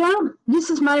Bulgaria, this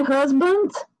is my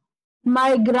husband,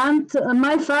 my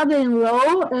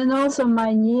father-in-law, and also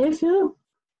my nephew.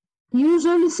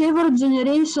 Usually, several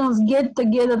generations get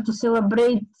together to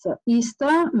celebrate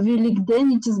Easter,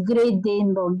 Velikden, which is great day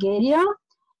in Bulgaria.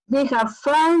 They have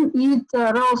fun, eat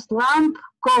roast lamb,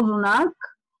 kozunak,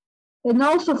 and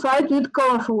also fight with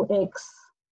colorful eggs.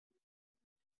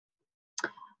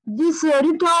 This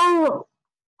ritual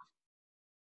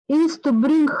is to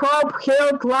bring hope,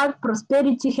 health, luck,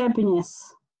 prosperity,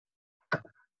 happiness.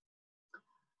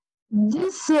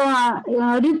 This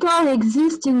ritual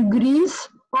exists in Greece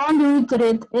only with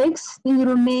red eggs. In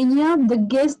Romania, the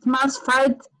guest must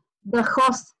fight the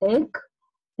host egg.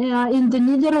 In the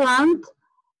Netherlands,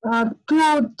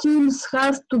 two teams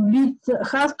has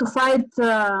to fight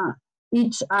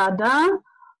each other,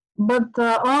 but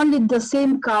only the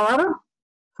same color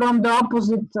from the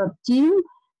opposite team.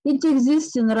 It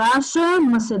exists in Russia,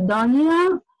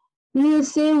 Macedonia,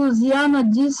 USA, Louisiana.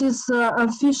 This is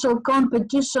official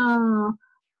competition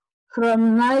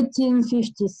from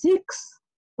 1956.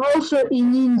 Also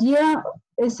in India,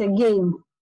 as a game.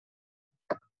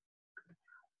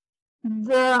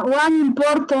 The one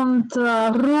important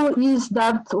rule is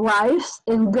that wives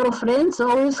and girlfriends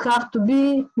always have to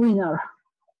be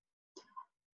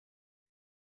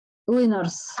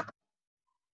winners.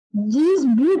 These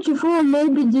beautiful,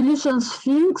 maybe delicious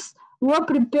things were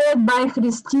prepared by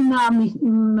Kristina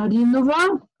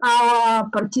Marinova, our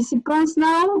participants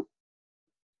now.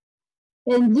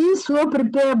 And these were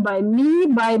prepared by me,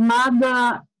 by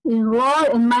mother-in-law,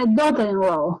 and my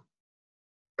daughter-in-law.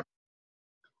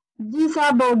 These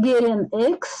are Bulgarian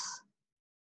eggs.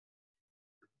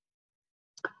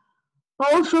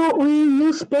 Also, we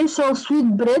use special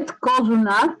sweet bread,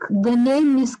 kozunak. The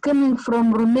name is coming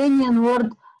from Romanian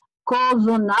word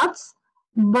kozonats,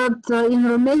 but in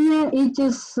Romania it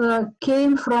is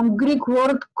came from Greek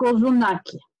word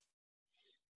kozunaki.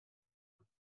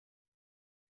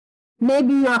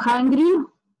 Maybe you are hungry.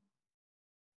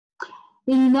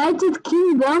 In United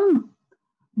Kingdom,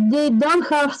 they don't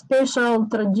have special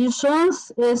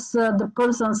traditions, as the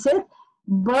person said,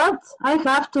 but I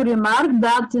have to remark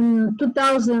that in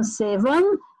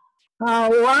 2007,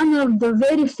 one of the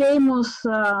very famous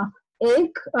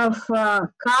egg of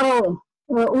Karl,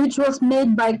 which was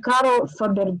made by Karl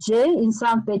Fabergé in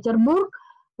St. Petersburg,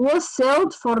 was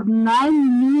sold for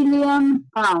 9 million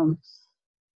pounds.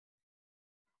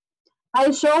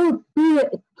 I showed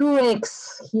two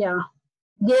eggs here.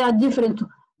 They are different.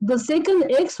 The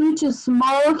second egg, which is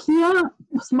small here,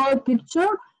 small picture,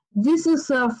 this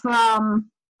is of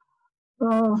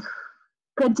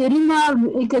Ekaterina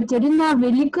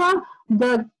Velika,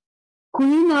 the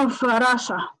Queen of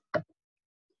Russia.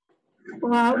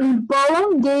 In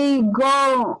Poland, they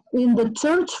go in the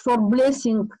church for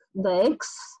blessing the eggs.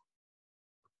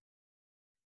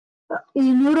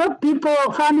 In Europe,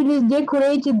 families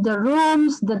decorated the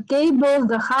rooms, the tables,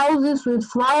 the houses with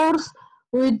flowers,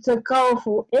 with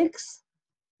colorful eggs.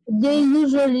 They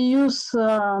usually use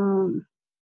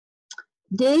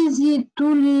daisy,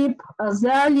 tulip,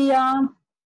 azalea,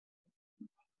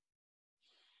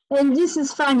 and this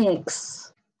is funny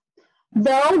eggs.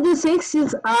 The oldest eggs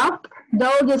is up,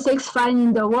 the oldest eggs found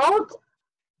in the world,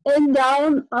 and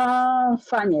down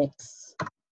funny eggs.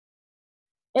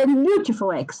 And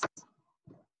beautiful eggs.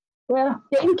 Well,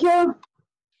 thank you.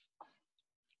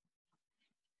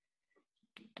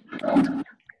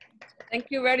 Thank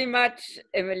you very much,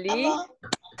 Emily,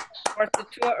 for the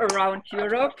tour around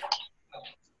Europe.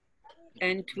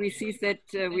 And we see that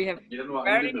we have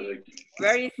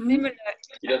very similar.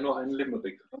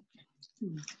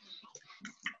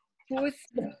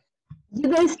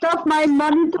 Did I stop my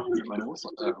monitor?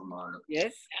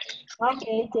 Yes.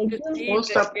 Okay, thank you.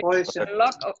 A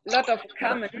lot of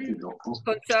common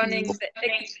concerning the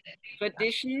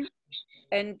tradition,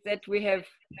 and that we have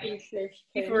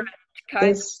different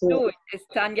kinds to do it. As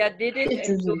Tanya did it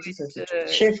and do it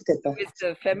with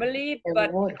the family,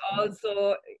 but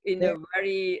also in a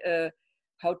very,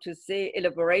 how to say,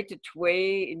 elaborated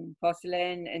way in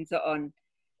porcelain and so on.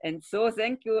 And so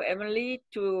thank you, Emily,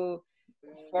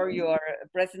 for your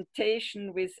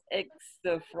presentation with eggs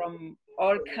from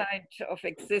all kinds of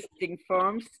existing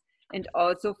forms, and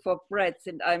also for breads.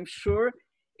 And I'm sure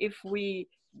if we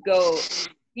go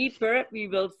deeper, we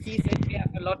will see that we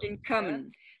have a lot in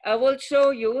common. I will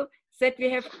show you that we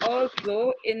have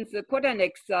also in the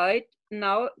Kodanek side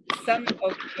now some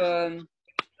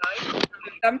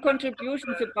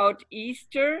contributions about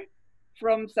Easter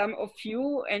from some of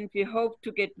you, and we hope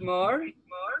to get more.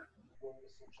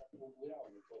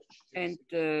 And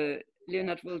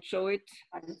Leonard will show it.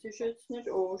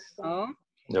 Oh.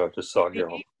 Ja, das sage ich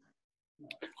auch.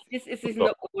 This is in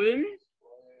Ulm,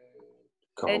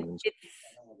 and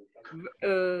it's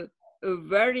a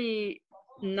very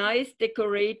nice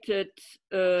decorated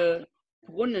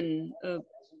Brunnen.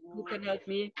 Who can help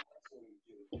me?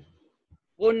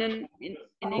 Brunnen in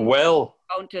English. Well.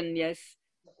 Fountain, yes.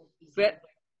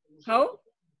 How?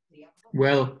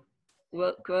 Well.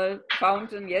 Well,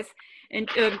 fountain, yes. And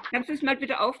kannst du es mal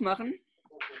bitte aufmachen?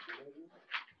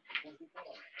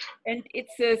 And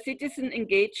it's a citizen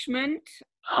engagement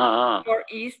for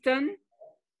Eastern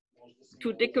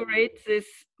to decorate this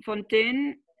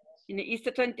fountain in the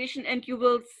Easter tradition. And you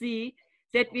will see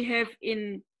that we have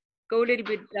go a little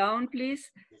bit down,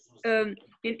 please, in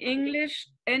English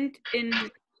and in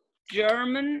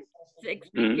German, the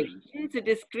explication, the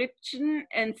description,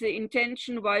 and the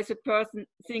intention why the person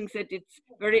thinks that it's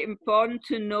very important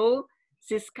to know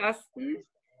this custom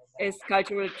as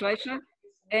cultural treasure.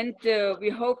 And we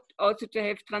hope also to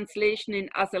have translation in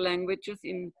other languages,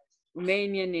 in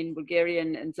Romanian, in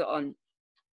Bulgarian, and so on.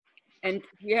 And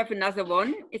we have another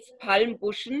one. It's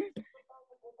Palmbuschen.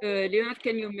 Leonard,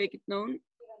 can you make it known?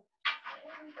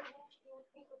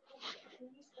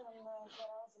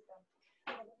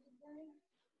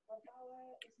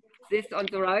 This on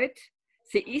the right,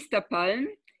 the Easter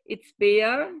palm. It's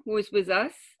Bea, who is with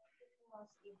us,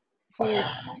 who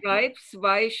describes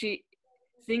why she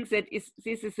thinks that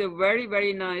this is a very,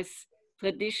 very nice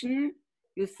tradition.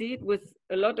 You see it with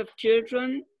a lot of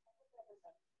children.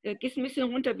 Gehst ein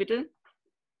bisschen runter, bitte.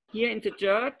 Here in the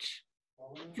church,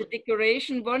 the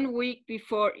decoration 1 week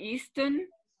before Easter,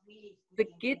 the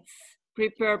kids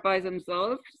prepare by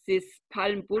themselves this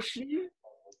Palmbuschen.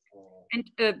 And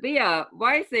Bea,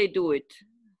 why they do it?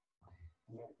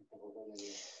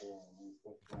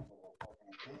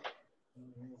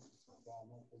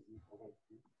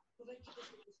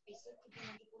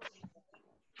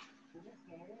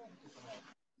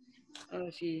 Oh,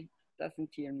 she doesn't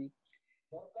hear me.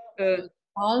 Bea,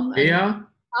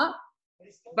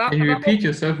 can you repeat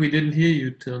yourself? We didn't hear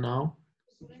you till now.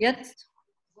 Jetzt?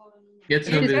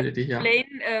 Jetzt hören wir dich, ja. Explain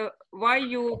why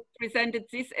you presented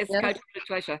this as cultural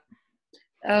treasure.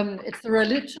 It's the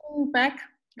religion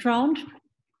background,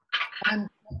 and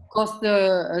because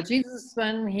the Jesus,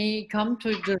 when he come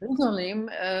to Jerusalem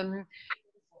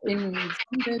in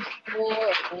Sunday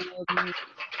before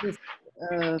this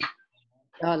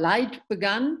light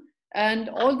began, and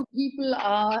all the people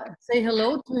say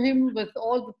hello to him with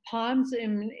all the palms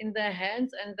in their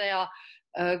hands, and they are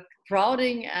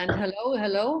crowding and hello,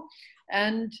 hello.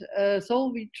 And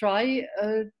so we try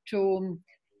to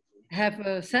have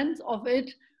a sense of it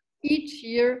each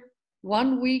year,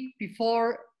 1 week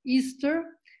before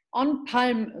Easter, on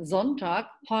Palm Sonntag,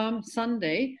 Palm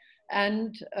Sunday,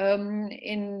 and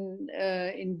in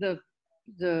the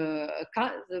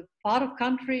part of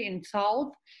country in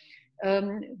south,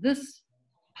 this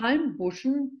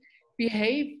Palmbuschen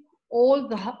behave all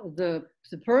the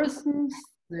persons,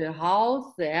 the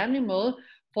house, the animal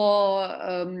for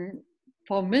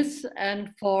miss and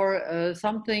for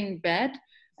something bad,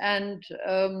 and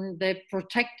they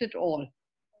protect it all.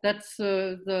 That's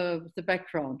the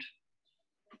background.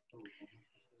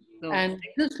 So, and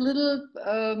these little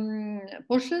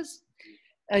bushes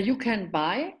you can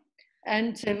buy,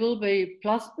 and they will be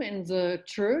placed in the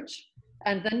church,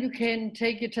 and then you can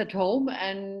take it at home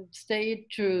and stay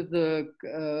to the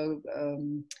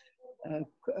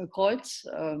Kreuz,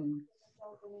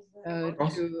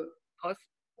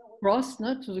 cross,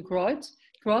 not to the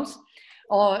cross,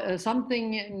 or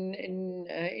something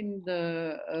in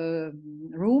the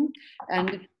room, and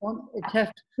it has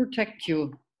to protect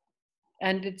you.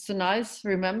 And it's a nice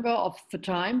remember of the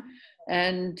time,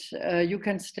 and you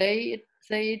can say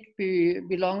it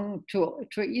belong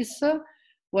to Easter,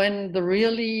 when the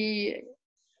really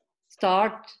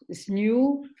start is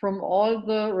new from all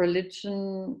the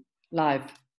religion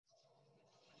life.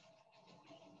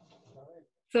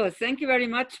 So thank you very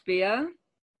much, Bea.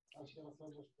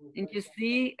 And you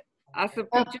see other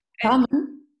pictures.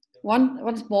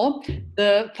 Once more,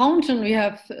 the fountain we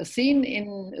have seen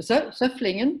in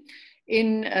Söflingen,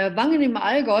 in Wangen im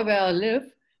Allgäu, where I live,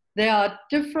 there are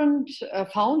different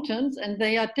fountains, and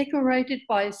they are decorated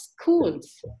by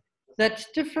schools. That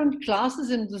different classes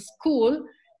in the school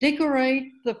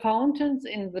decorate the fountains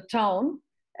in the town,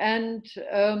 and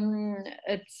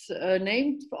it's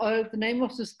named, the name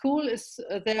of the school is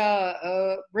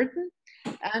there written,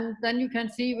 and then you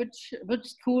can see which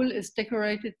school is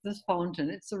decorated this fountain.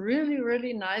 It's a really,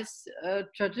 really nice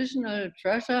traditional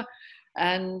treasure,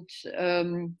 and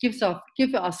gives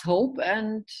us hope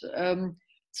and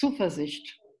Zuversicht.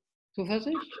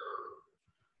 Zuversicht?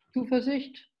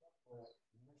 Zuversicht?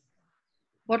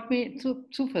 What means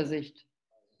Zuversicht?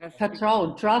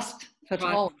 Vertrauen, trust,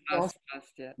 Vertrauen. Trust,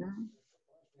 yeah.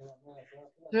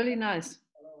 Really nice.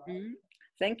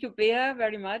 Thank you, Bea,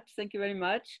 very much. Thank you very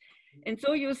much. And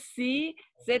so you see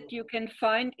that you can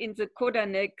find in the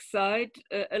Kodanek site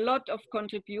a lot of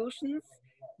contributions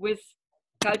with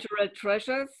cultural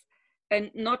treasures,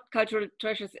 and not cultural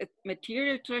treasures as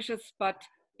material treasures, but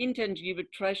intangible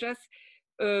treasures,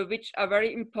 which are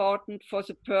very important for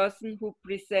the person who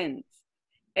presents.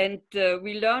 And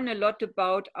we learn a lot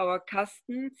about our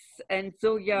customs, and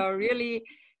so you are really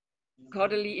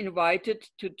cordially invited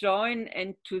to join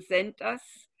and to send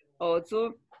us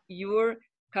also your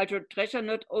cultural treasure,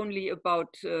 not only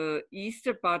about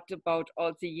Easter, but about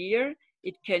all the year.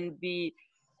 It can be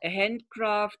a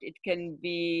handcraft, it can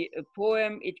be a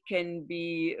poem, it can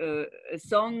be a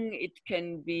song, it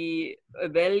can be a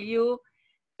value,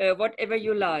 whatever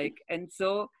you like. And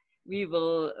so we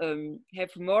will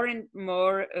have more and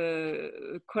more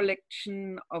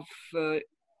collection of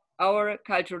our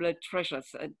cultural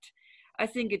treasures. And I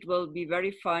think it will be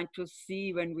very fun to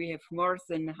see when we have more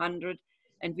than 100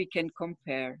 and we can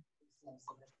compare.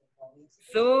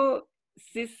 So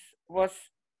this was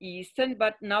Eastern,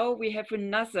 but now we have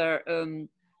another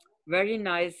very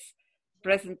nice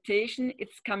presentation.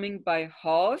 It's coming by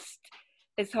Horst.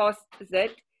 As Horst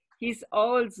said, he's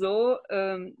also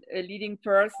a leading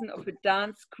person of a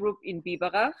dance group in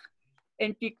Biberach.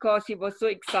 And because he was so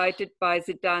excited by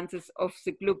the dances of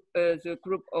the group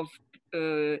of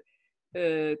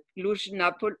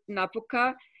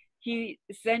Cluj-Napoca, he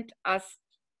sent us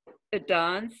a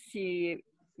dance he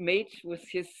made with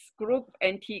his group,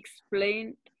 and he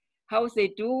explained how they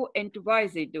do and why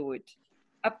they do it.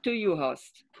 Up to you,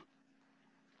 Horst.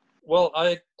 Well,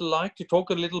 I'd like to talk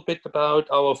a little bit about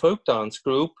our folk dance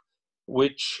group,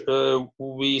 which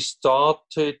we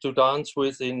started to dance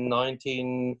with in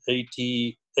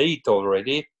 1988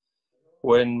 already,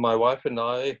 when my wife and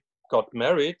I got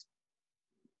married.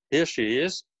 Here she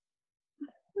is.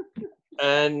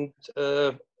 And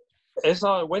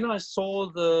when I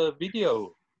saw the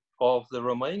video of the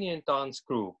Romanian dance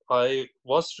group, I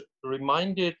was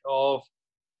reminded of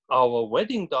our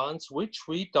wedding dance, which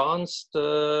we danced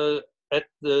at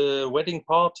the wedding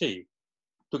party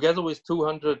together with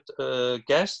 200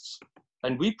 guests,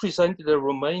 and we presented a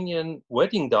Romanian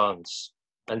wedding dance.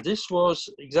 And this was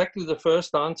exactly the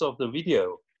first dance of the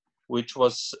video, which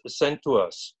was sent to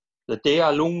us. The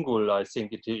De-a Lungul, I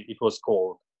think it was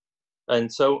called.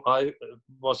 And so I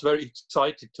was very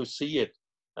excited to see it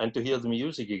and to hear the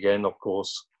music again, of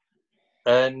course.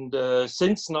 And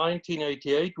since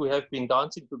 1988, we have been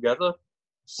dancing together.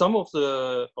 Some of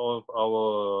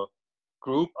our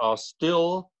group are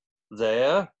still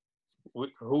there,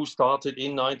 who started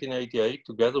in 1988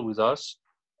 together with us.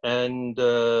 And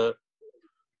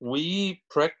we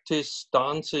practice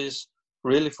dances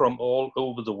really from all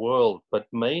over the world, but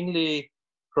mainly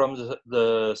from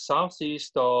the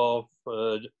southeast of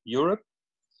Europe,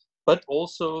 but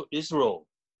also Israel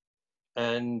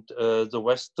and the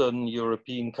Western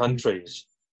European countries.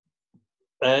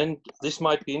 And this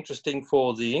might be interesting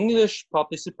for the English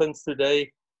participants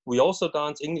today. We also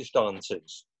dance English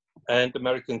dances and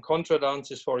American contra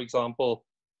dances, for example,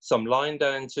 some line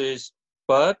dances,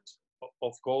 but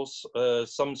of course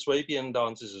some Swabian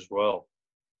dances as well.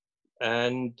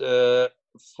 And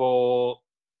for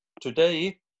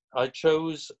today, I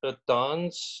chose a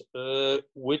dance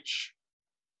which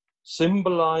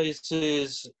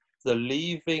symbolizes the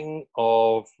leaving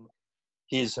of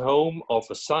his home of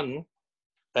a son,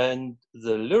 and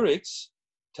the lyrics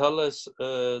tell us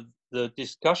the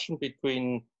discussion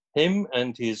between him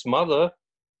and his mother,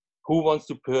 who wants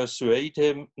to persuade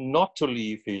him not to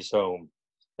leave his home.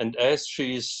 And as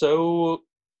she is so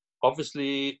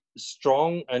obviously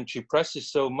strong and she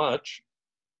presses so much,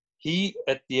 he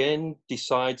at the end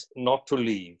decides not to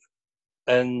leave.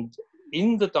 And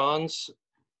in the dance,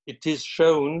 it is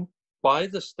shown by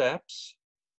the steps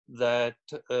that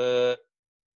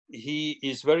he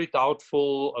is very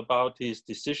doubtful about his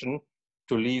decision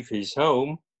to leave his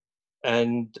home.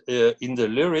 And in the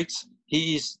lyrics,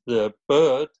 he is the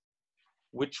bird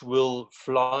which will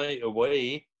fly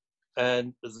away.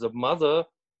 And the mother,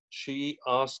 she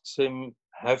asks him,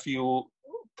 have you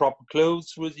proper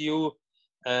clothes with you?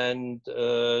 and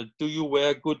do you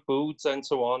wear good boots, and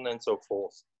so on and so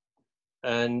forth.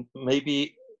 And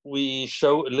maybe we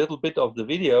show a little bit of the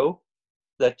video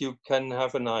that you can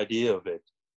have an idea of it.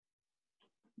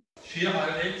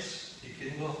 4x1, die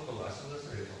Kinder verlassen das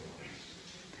Elternhaus.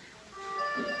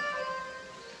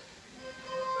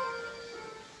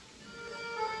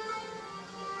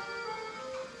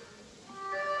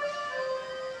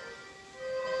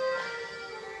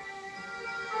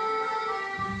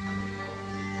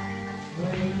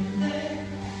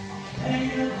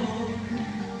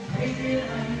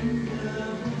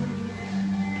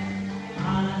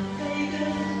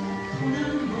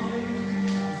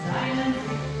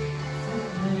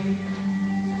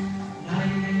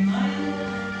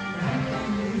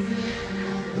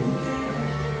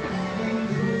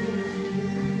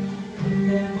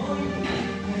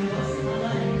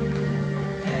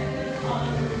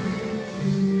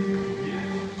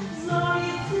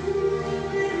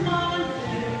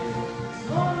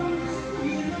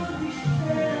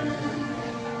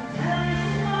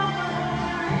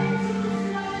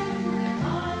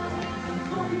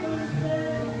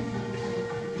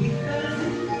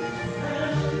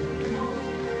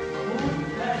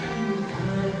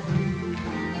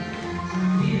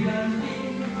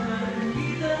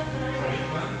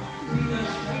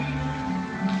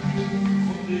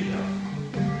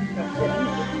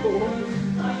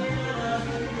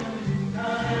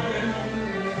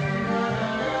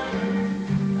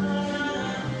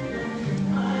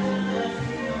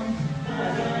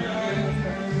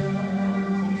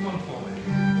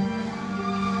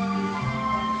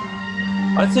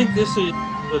 I think this is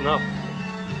enough.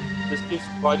 This gives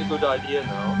quite a good idea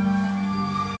now.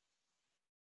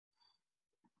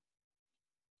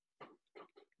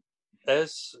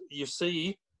 As you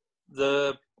see,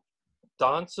 the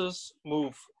dancers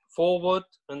move forward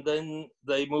and then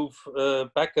they move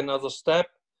back another step.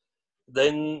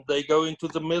 Then they go into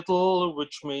the middle,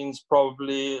 which means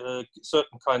probably a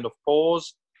certain kind of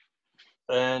pause.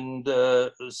 And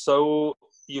so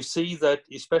you see that,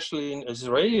 especially in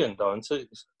Israeli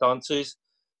dances,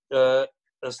 a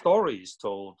story is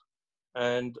told.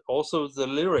 And also the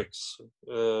lyrics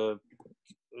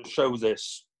show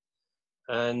this.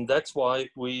 And that's why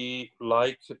we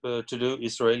like to do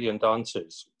Israeli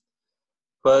dances.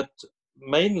 But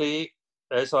mainly,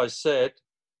 as I said,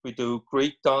 we do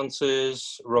Greek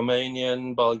dances,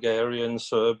 Romanian, Bulgarian,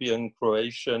 Serbian,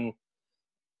 Croatian,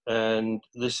 and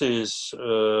this is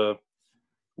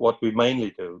what we mainly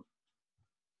do.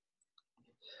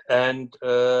 And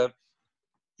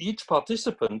each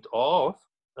participant of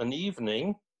an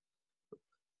evening,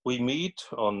 we meet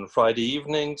on Friday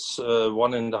evenings,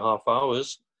 1.5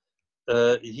 hours.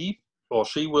 He or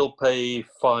she will pay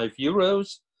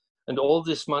 €5, and all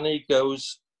this money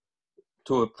goes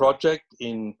to a project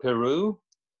in Peru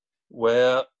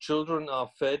where children are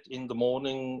fed in the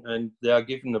morning and they are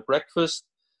given a breakfast.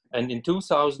 And in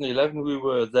 2011, we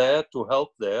were there to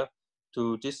help there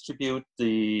to distribute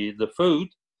the food.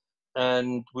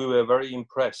 And we were very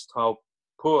impressed how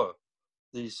poor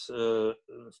these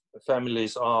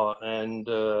families are, and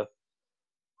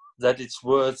that it's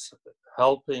worth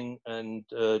helping and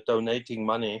donating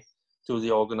money to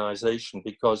the organization,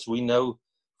 because we know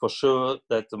for sure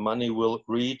that the money will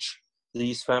reach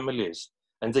these families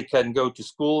and they can go to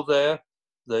school there.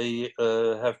 They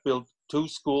have built 2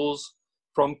 schools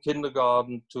from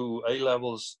kindergarten to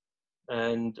A-levels,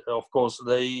 and of course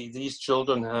these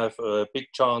children have a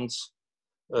big chance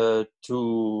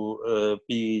to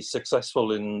be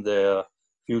successful in their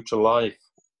future life.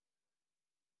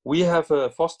 We have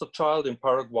a foster child in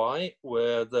Paraguay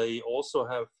where they also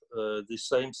have the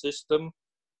same system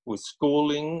with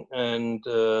schooling and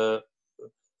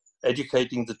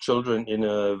educating the children in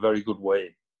a very good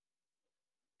way.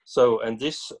 So, and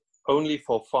this only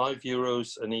for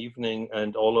 €5 an evening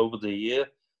and all over the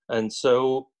year. And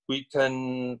so we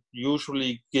can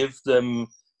usually give them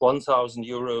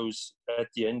 €1,000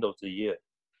 at the end of the year.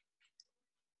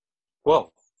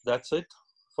 Well, that's it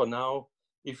for now.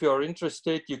 If you're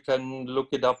interested, you can look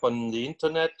it up on the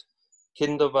internet,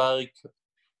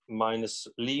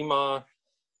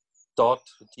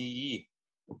 kinderwerk-lima.de,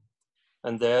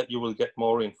 and there you will get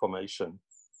more information.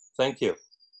 Thank you.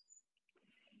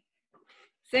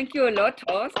 Thank you a lot,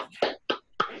 Horst.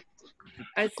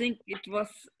 I think it was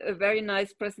a very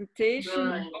nice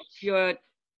presentation of your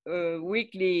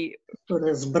weekly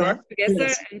work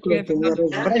together, and you have a lot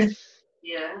of fun.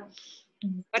 Yeah.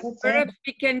 But perhaps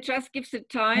we can just give the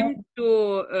time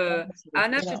to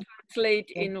Anna to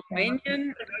translate in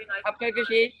Romanian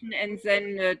abbreviation and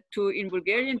then in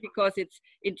Bulgarian, because it's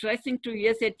interesting to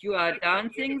hear that you are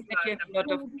dancing, that you have a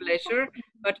lot of pleasure,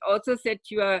 but also that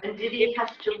you are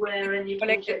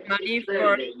collected money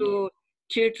to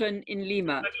children in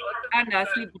Lima. Anna,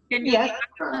 can you? Yes,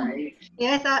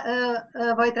 yes,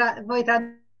 voi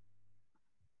traduce.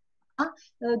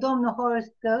 Domnul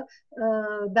Horst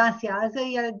dansează,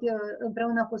 el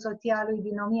împreună cu soția lui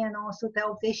din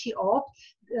 1988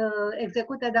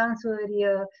 execută dansuri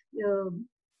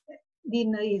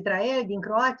din Israel, din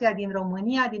Croația, din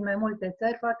România, din mai multe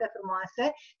țări foarte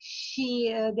frumoase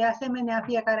și de asemenea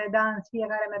fiecare dans,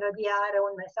 fiecare melodie are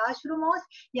un mesaj frumos,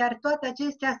 iar toate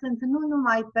acestea sunt nu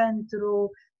numai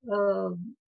pentru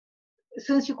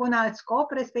sunt și cu un alt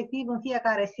scop, respectiv în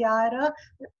fiecare seară,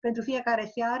 pentru fiecare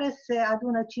seară se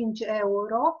adună 5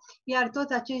 euro, iar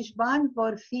toți acești bani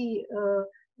vor fi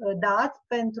dați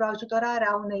pentru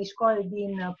ajutorarea unei școli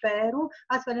din Peru,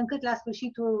 astfel încât la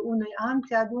sfârșitul unui an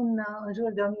se adună în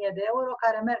jur de 1000 de euro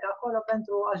care merg acolo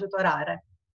pentru ajutorare.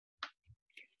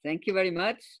 Thank you very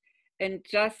much. And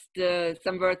just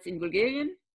some words in Bulgarian.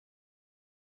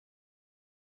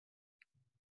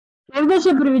 Ольга,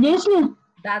 ще преведеш ли?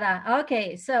 Да.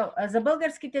 Окей. So, за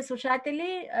българските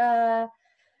слушатели,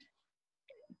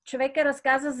 човека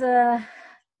разказа за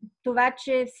това,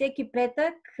 че всеки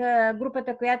петък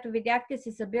групата, която видяхте,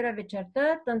 се събира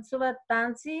вечерта, танцуват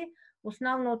танци,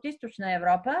 основно от Източна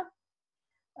Европа.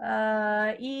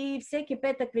 И всеки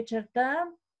петък вечерта,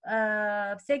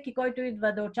 всеки, който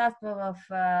идва да участва в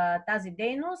тази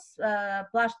дейност,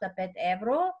 плаща 5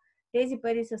 евро. Тези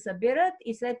пари се събират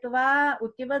и след това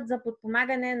отиват за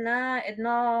подпомагане на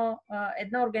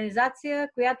една организация,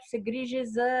 която се грижи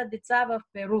за деца в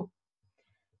Перу.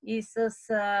 И с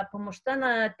помощта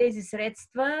на тези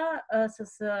средства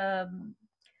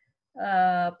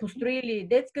построили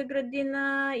детска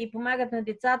градина и помагат на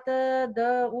децата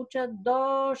да учат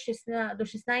до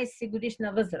 16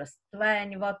 годишна възраст. Това е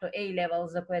нивото A-level,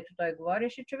 за което той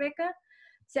говореше човека.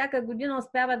 Всяка година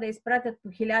успяват да изпратят по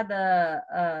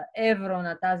 1000 евро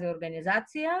на тази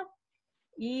организация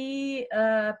и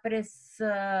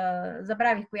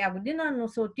забравих коя година, но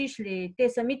те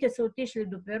самите са отишли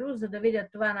до Перу, за да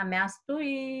видят това на място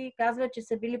и казват, че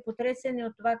са били потресени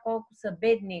от това колко са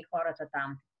бедни хората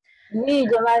там.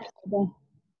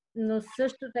 Но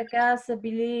също така са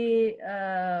били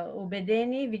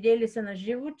убедени, видели са на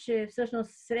живо, че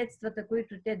всъщност средствата,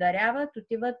 които те даряват,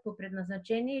 отиват по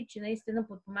предназначение и че наистина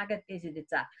подпомагат тези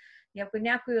деца. И ако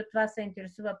някой от вас се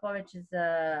интересува повече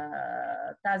за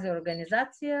тази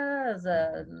организация,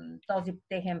 за този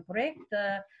техен проект,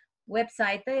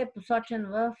 уебсайта е посочен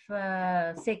в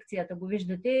секцията. Го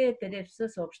виждате, където са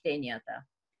съобщенията.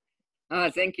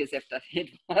 Thank you, Sefta. It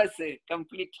was a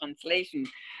complete translation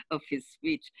of his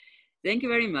speech. Thank you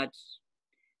very much.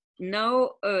 Now,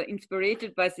 inspired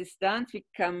by this dance, we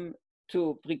come to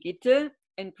Brigitte.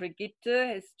 And Brigitte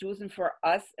has chosen for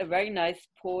us a very nice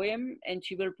poem, and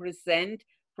she will present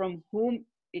from whom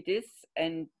it is,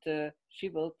 and she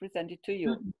will present it to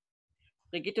you.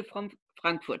 Brigitte from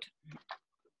Frankfurt.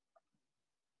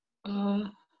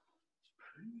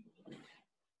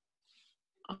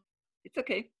 It's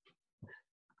okay.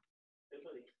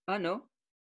 Oh, no.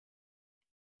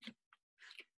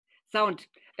 Sound.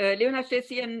 Leona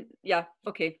Stessian, yeah,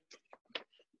 okay.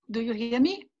 Do you hear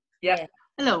me? Yeah.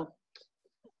 Hello.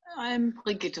 I'm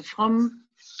Brigitte from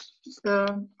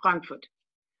Frankfurt.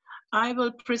 I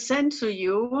will present to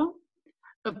you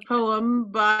a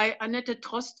poem by Annette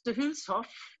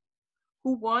Droste-Hülshoff,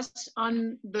 who was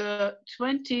on the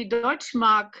 20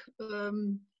 Deutschmark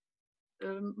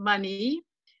money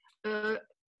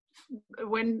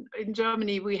when in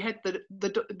Germany we had the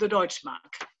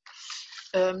Deutschmark.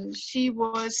 She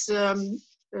was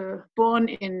born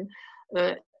in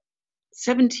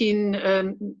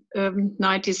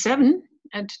 1797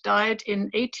 and died in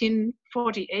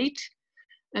 1848,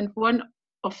 and one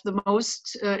of the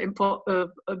most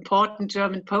important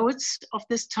German poets of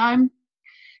this time.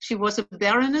 She was a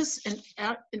baroness and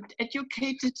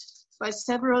educated by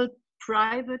several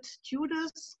private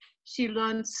tutors. She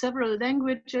learned several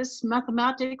languages,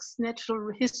 mathematics,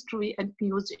 natural history, and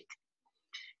music.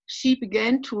 She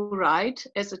began to write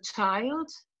as a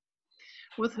child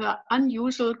with her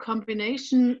unusual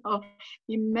combination of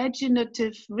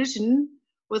imaginative vision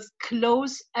with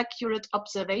close, accurate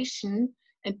observation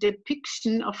and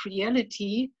depiction of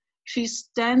reality. She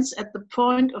stands at the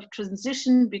point of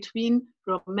transition between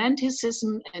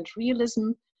romanticism and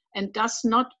realism and does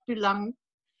not belong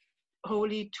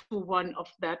wholly to one of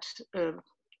that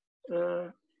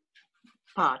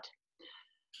part.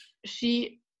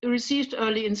 She received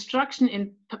early instruction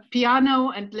in piano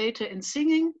and later in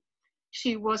singing.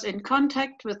 She was in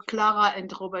contact with Clara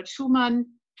and Robert Schumann.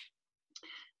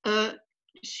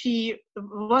 She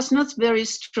was not very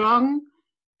strong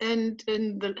and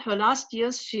in her last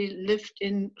years, she lived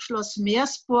in Schloss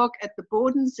Meersburg at the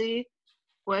Bodensee,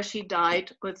 where she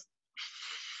died with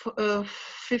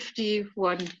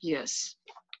 51 years.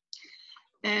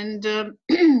 And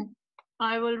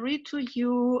I will read to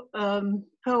you a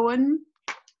poem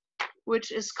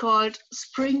which is called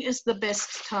Spring is the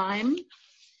Best Time.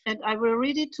 And I will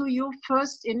read it to you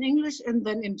first in English and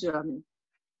then in German.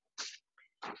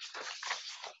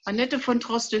 Annette von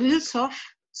Droste-Hülshoff,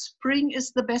 Spring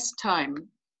is the best time.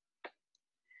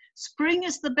 Spring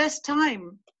is the best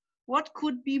time. What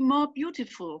could be more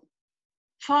beautiful?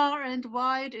 Far and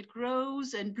wide it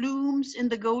grows and blooms in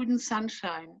the golden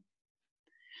sunshine.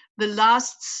 The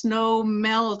last snow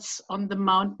melts on the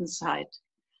mountainside.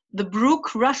 The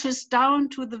brook rushes down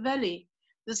to the valley.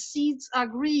 The seeds are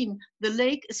green. The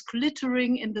lake is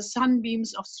glittering in the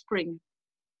sunbeams of spring.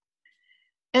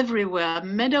 Everywhere,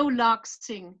 meadowlarks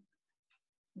sing.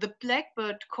 The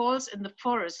blackbird calls in the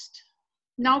forest.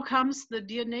 Now comes the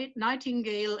dear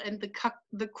nightingale and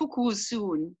the cuckoo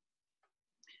soon.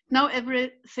 Now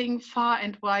everything far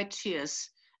and wide cheers,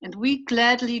 and we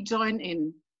gladly join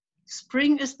in.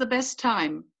 Spring is the best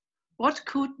time. What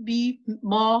could be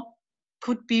more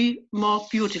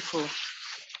beautiful?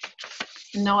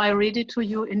 And now I read it to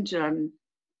you in German.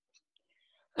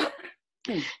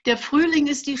 Der Frühling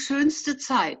ist die schönste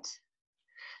Zeit.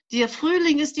 Der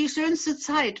Frühling ist die schönste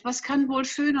Zeit. Was kann wohl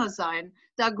schöner sein?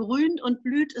 Da grünt und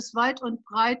blüht es weit und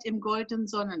breit im goldenen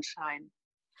Sonnenschein.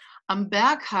 Am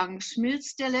Berghang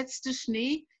schmilzt der letzte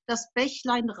Schnee, das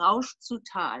Bächlein rauscht zu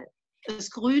Tal.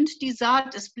 Es grünt die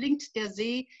Saat, es blinkt der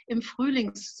See im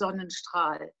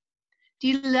Frühlingssonnenstrahl.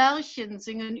 Die Lerchen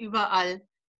singen überall,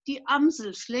 die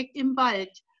Amsel schlägt im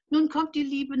Wald. Nun kommt die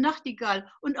liebe Nachtigall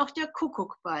und auch der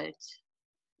Kuckuck bald.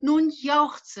 Nun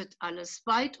jauchzet alles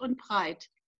weit und breit,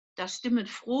 da stimmen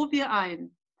froh wir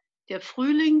ein. Der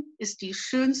Frühling ist die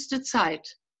schönste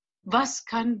Zeit. Was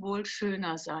kann wohl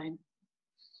schöner sein?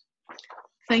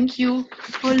 Thank you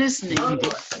for listening.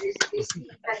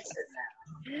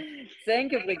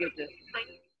 Thank you, Brigitte.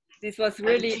 This was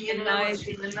really a nice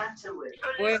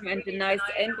poem and a nice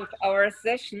end of our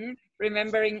session,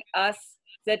 remembering us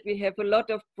that we have a lot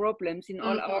of problems in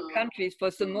all our countries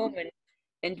for the moment,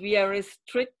 and we are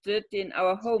restricted in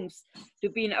our homes to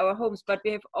be in our homes, but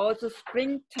we have also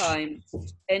springtime,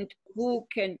 and who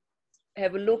can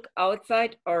have a look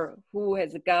outside, or who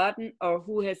has a garden, or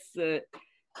who has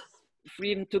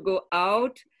freedom to go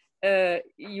out,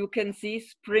 you can see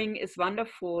spring is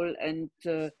wonderful, and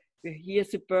we hear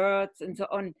the birds and so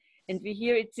on. And we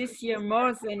hear it this year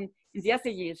more than in the other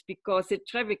years because the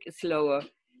traffic is lower.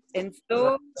 And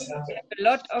so we have a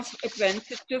lot of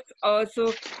advantages.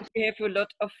 Also, we have a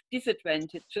lot of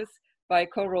disadvantages by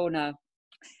Corona.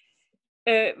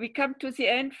 We come to the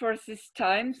end for this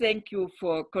time. Thank you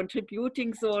for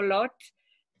contributing so a lot.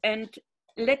 And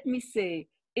let me say,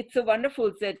 it's so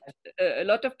wonderful that a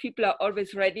lot of people are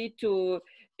always ready to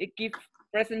give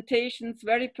presentations,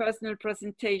 very personal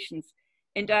presentations.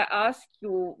 And I ask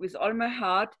you with all my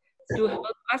heart to help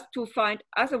us to find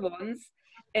other ones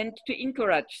and to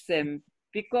encourage them,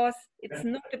 because it's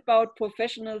not about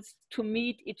professionals to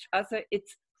meet each other,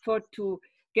 it's to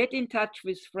get in touch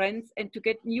with friends and to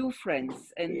get new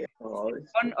friends. And it's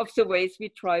one of the ways we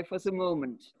try for the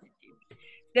moment.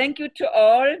 Thank you to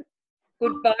all.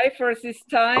 Goodbye for this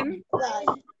time,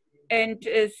 and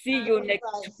see you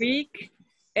next week.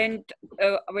 And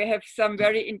we have some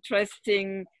very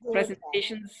interesting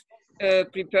presentations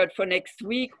prepared for next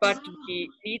week, but we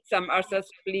need some others.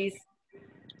 Please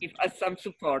give us some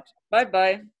support.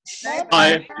 Bye-bye. Bye.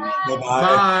 Bye.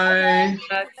 Bye.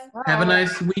 Have a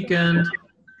nice weekend.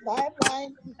 Bye-bye.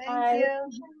 Thank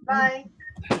you. Bye.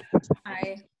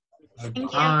 Bye.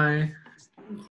 Bye.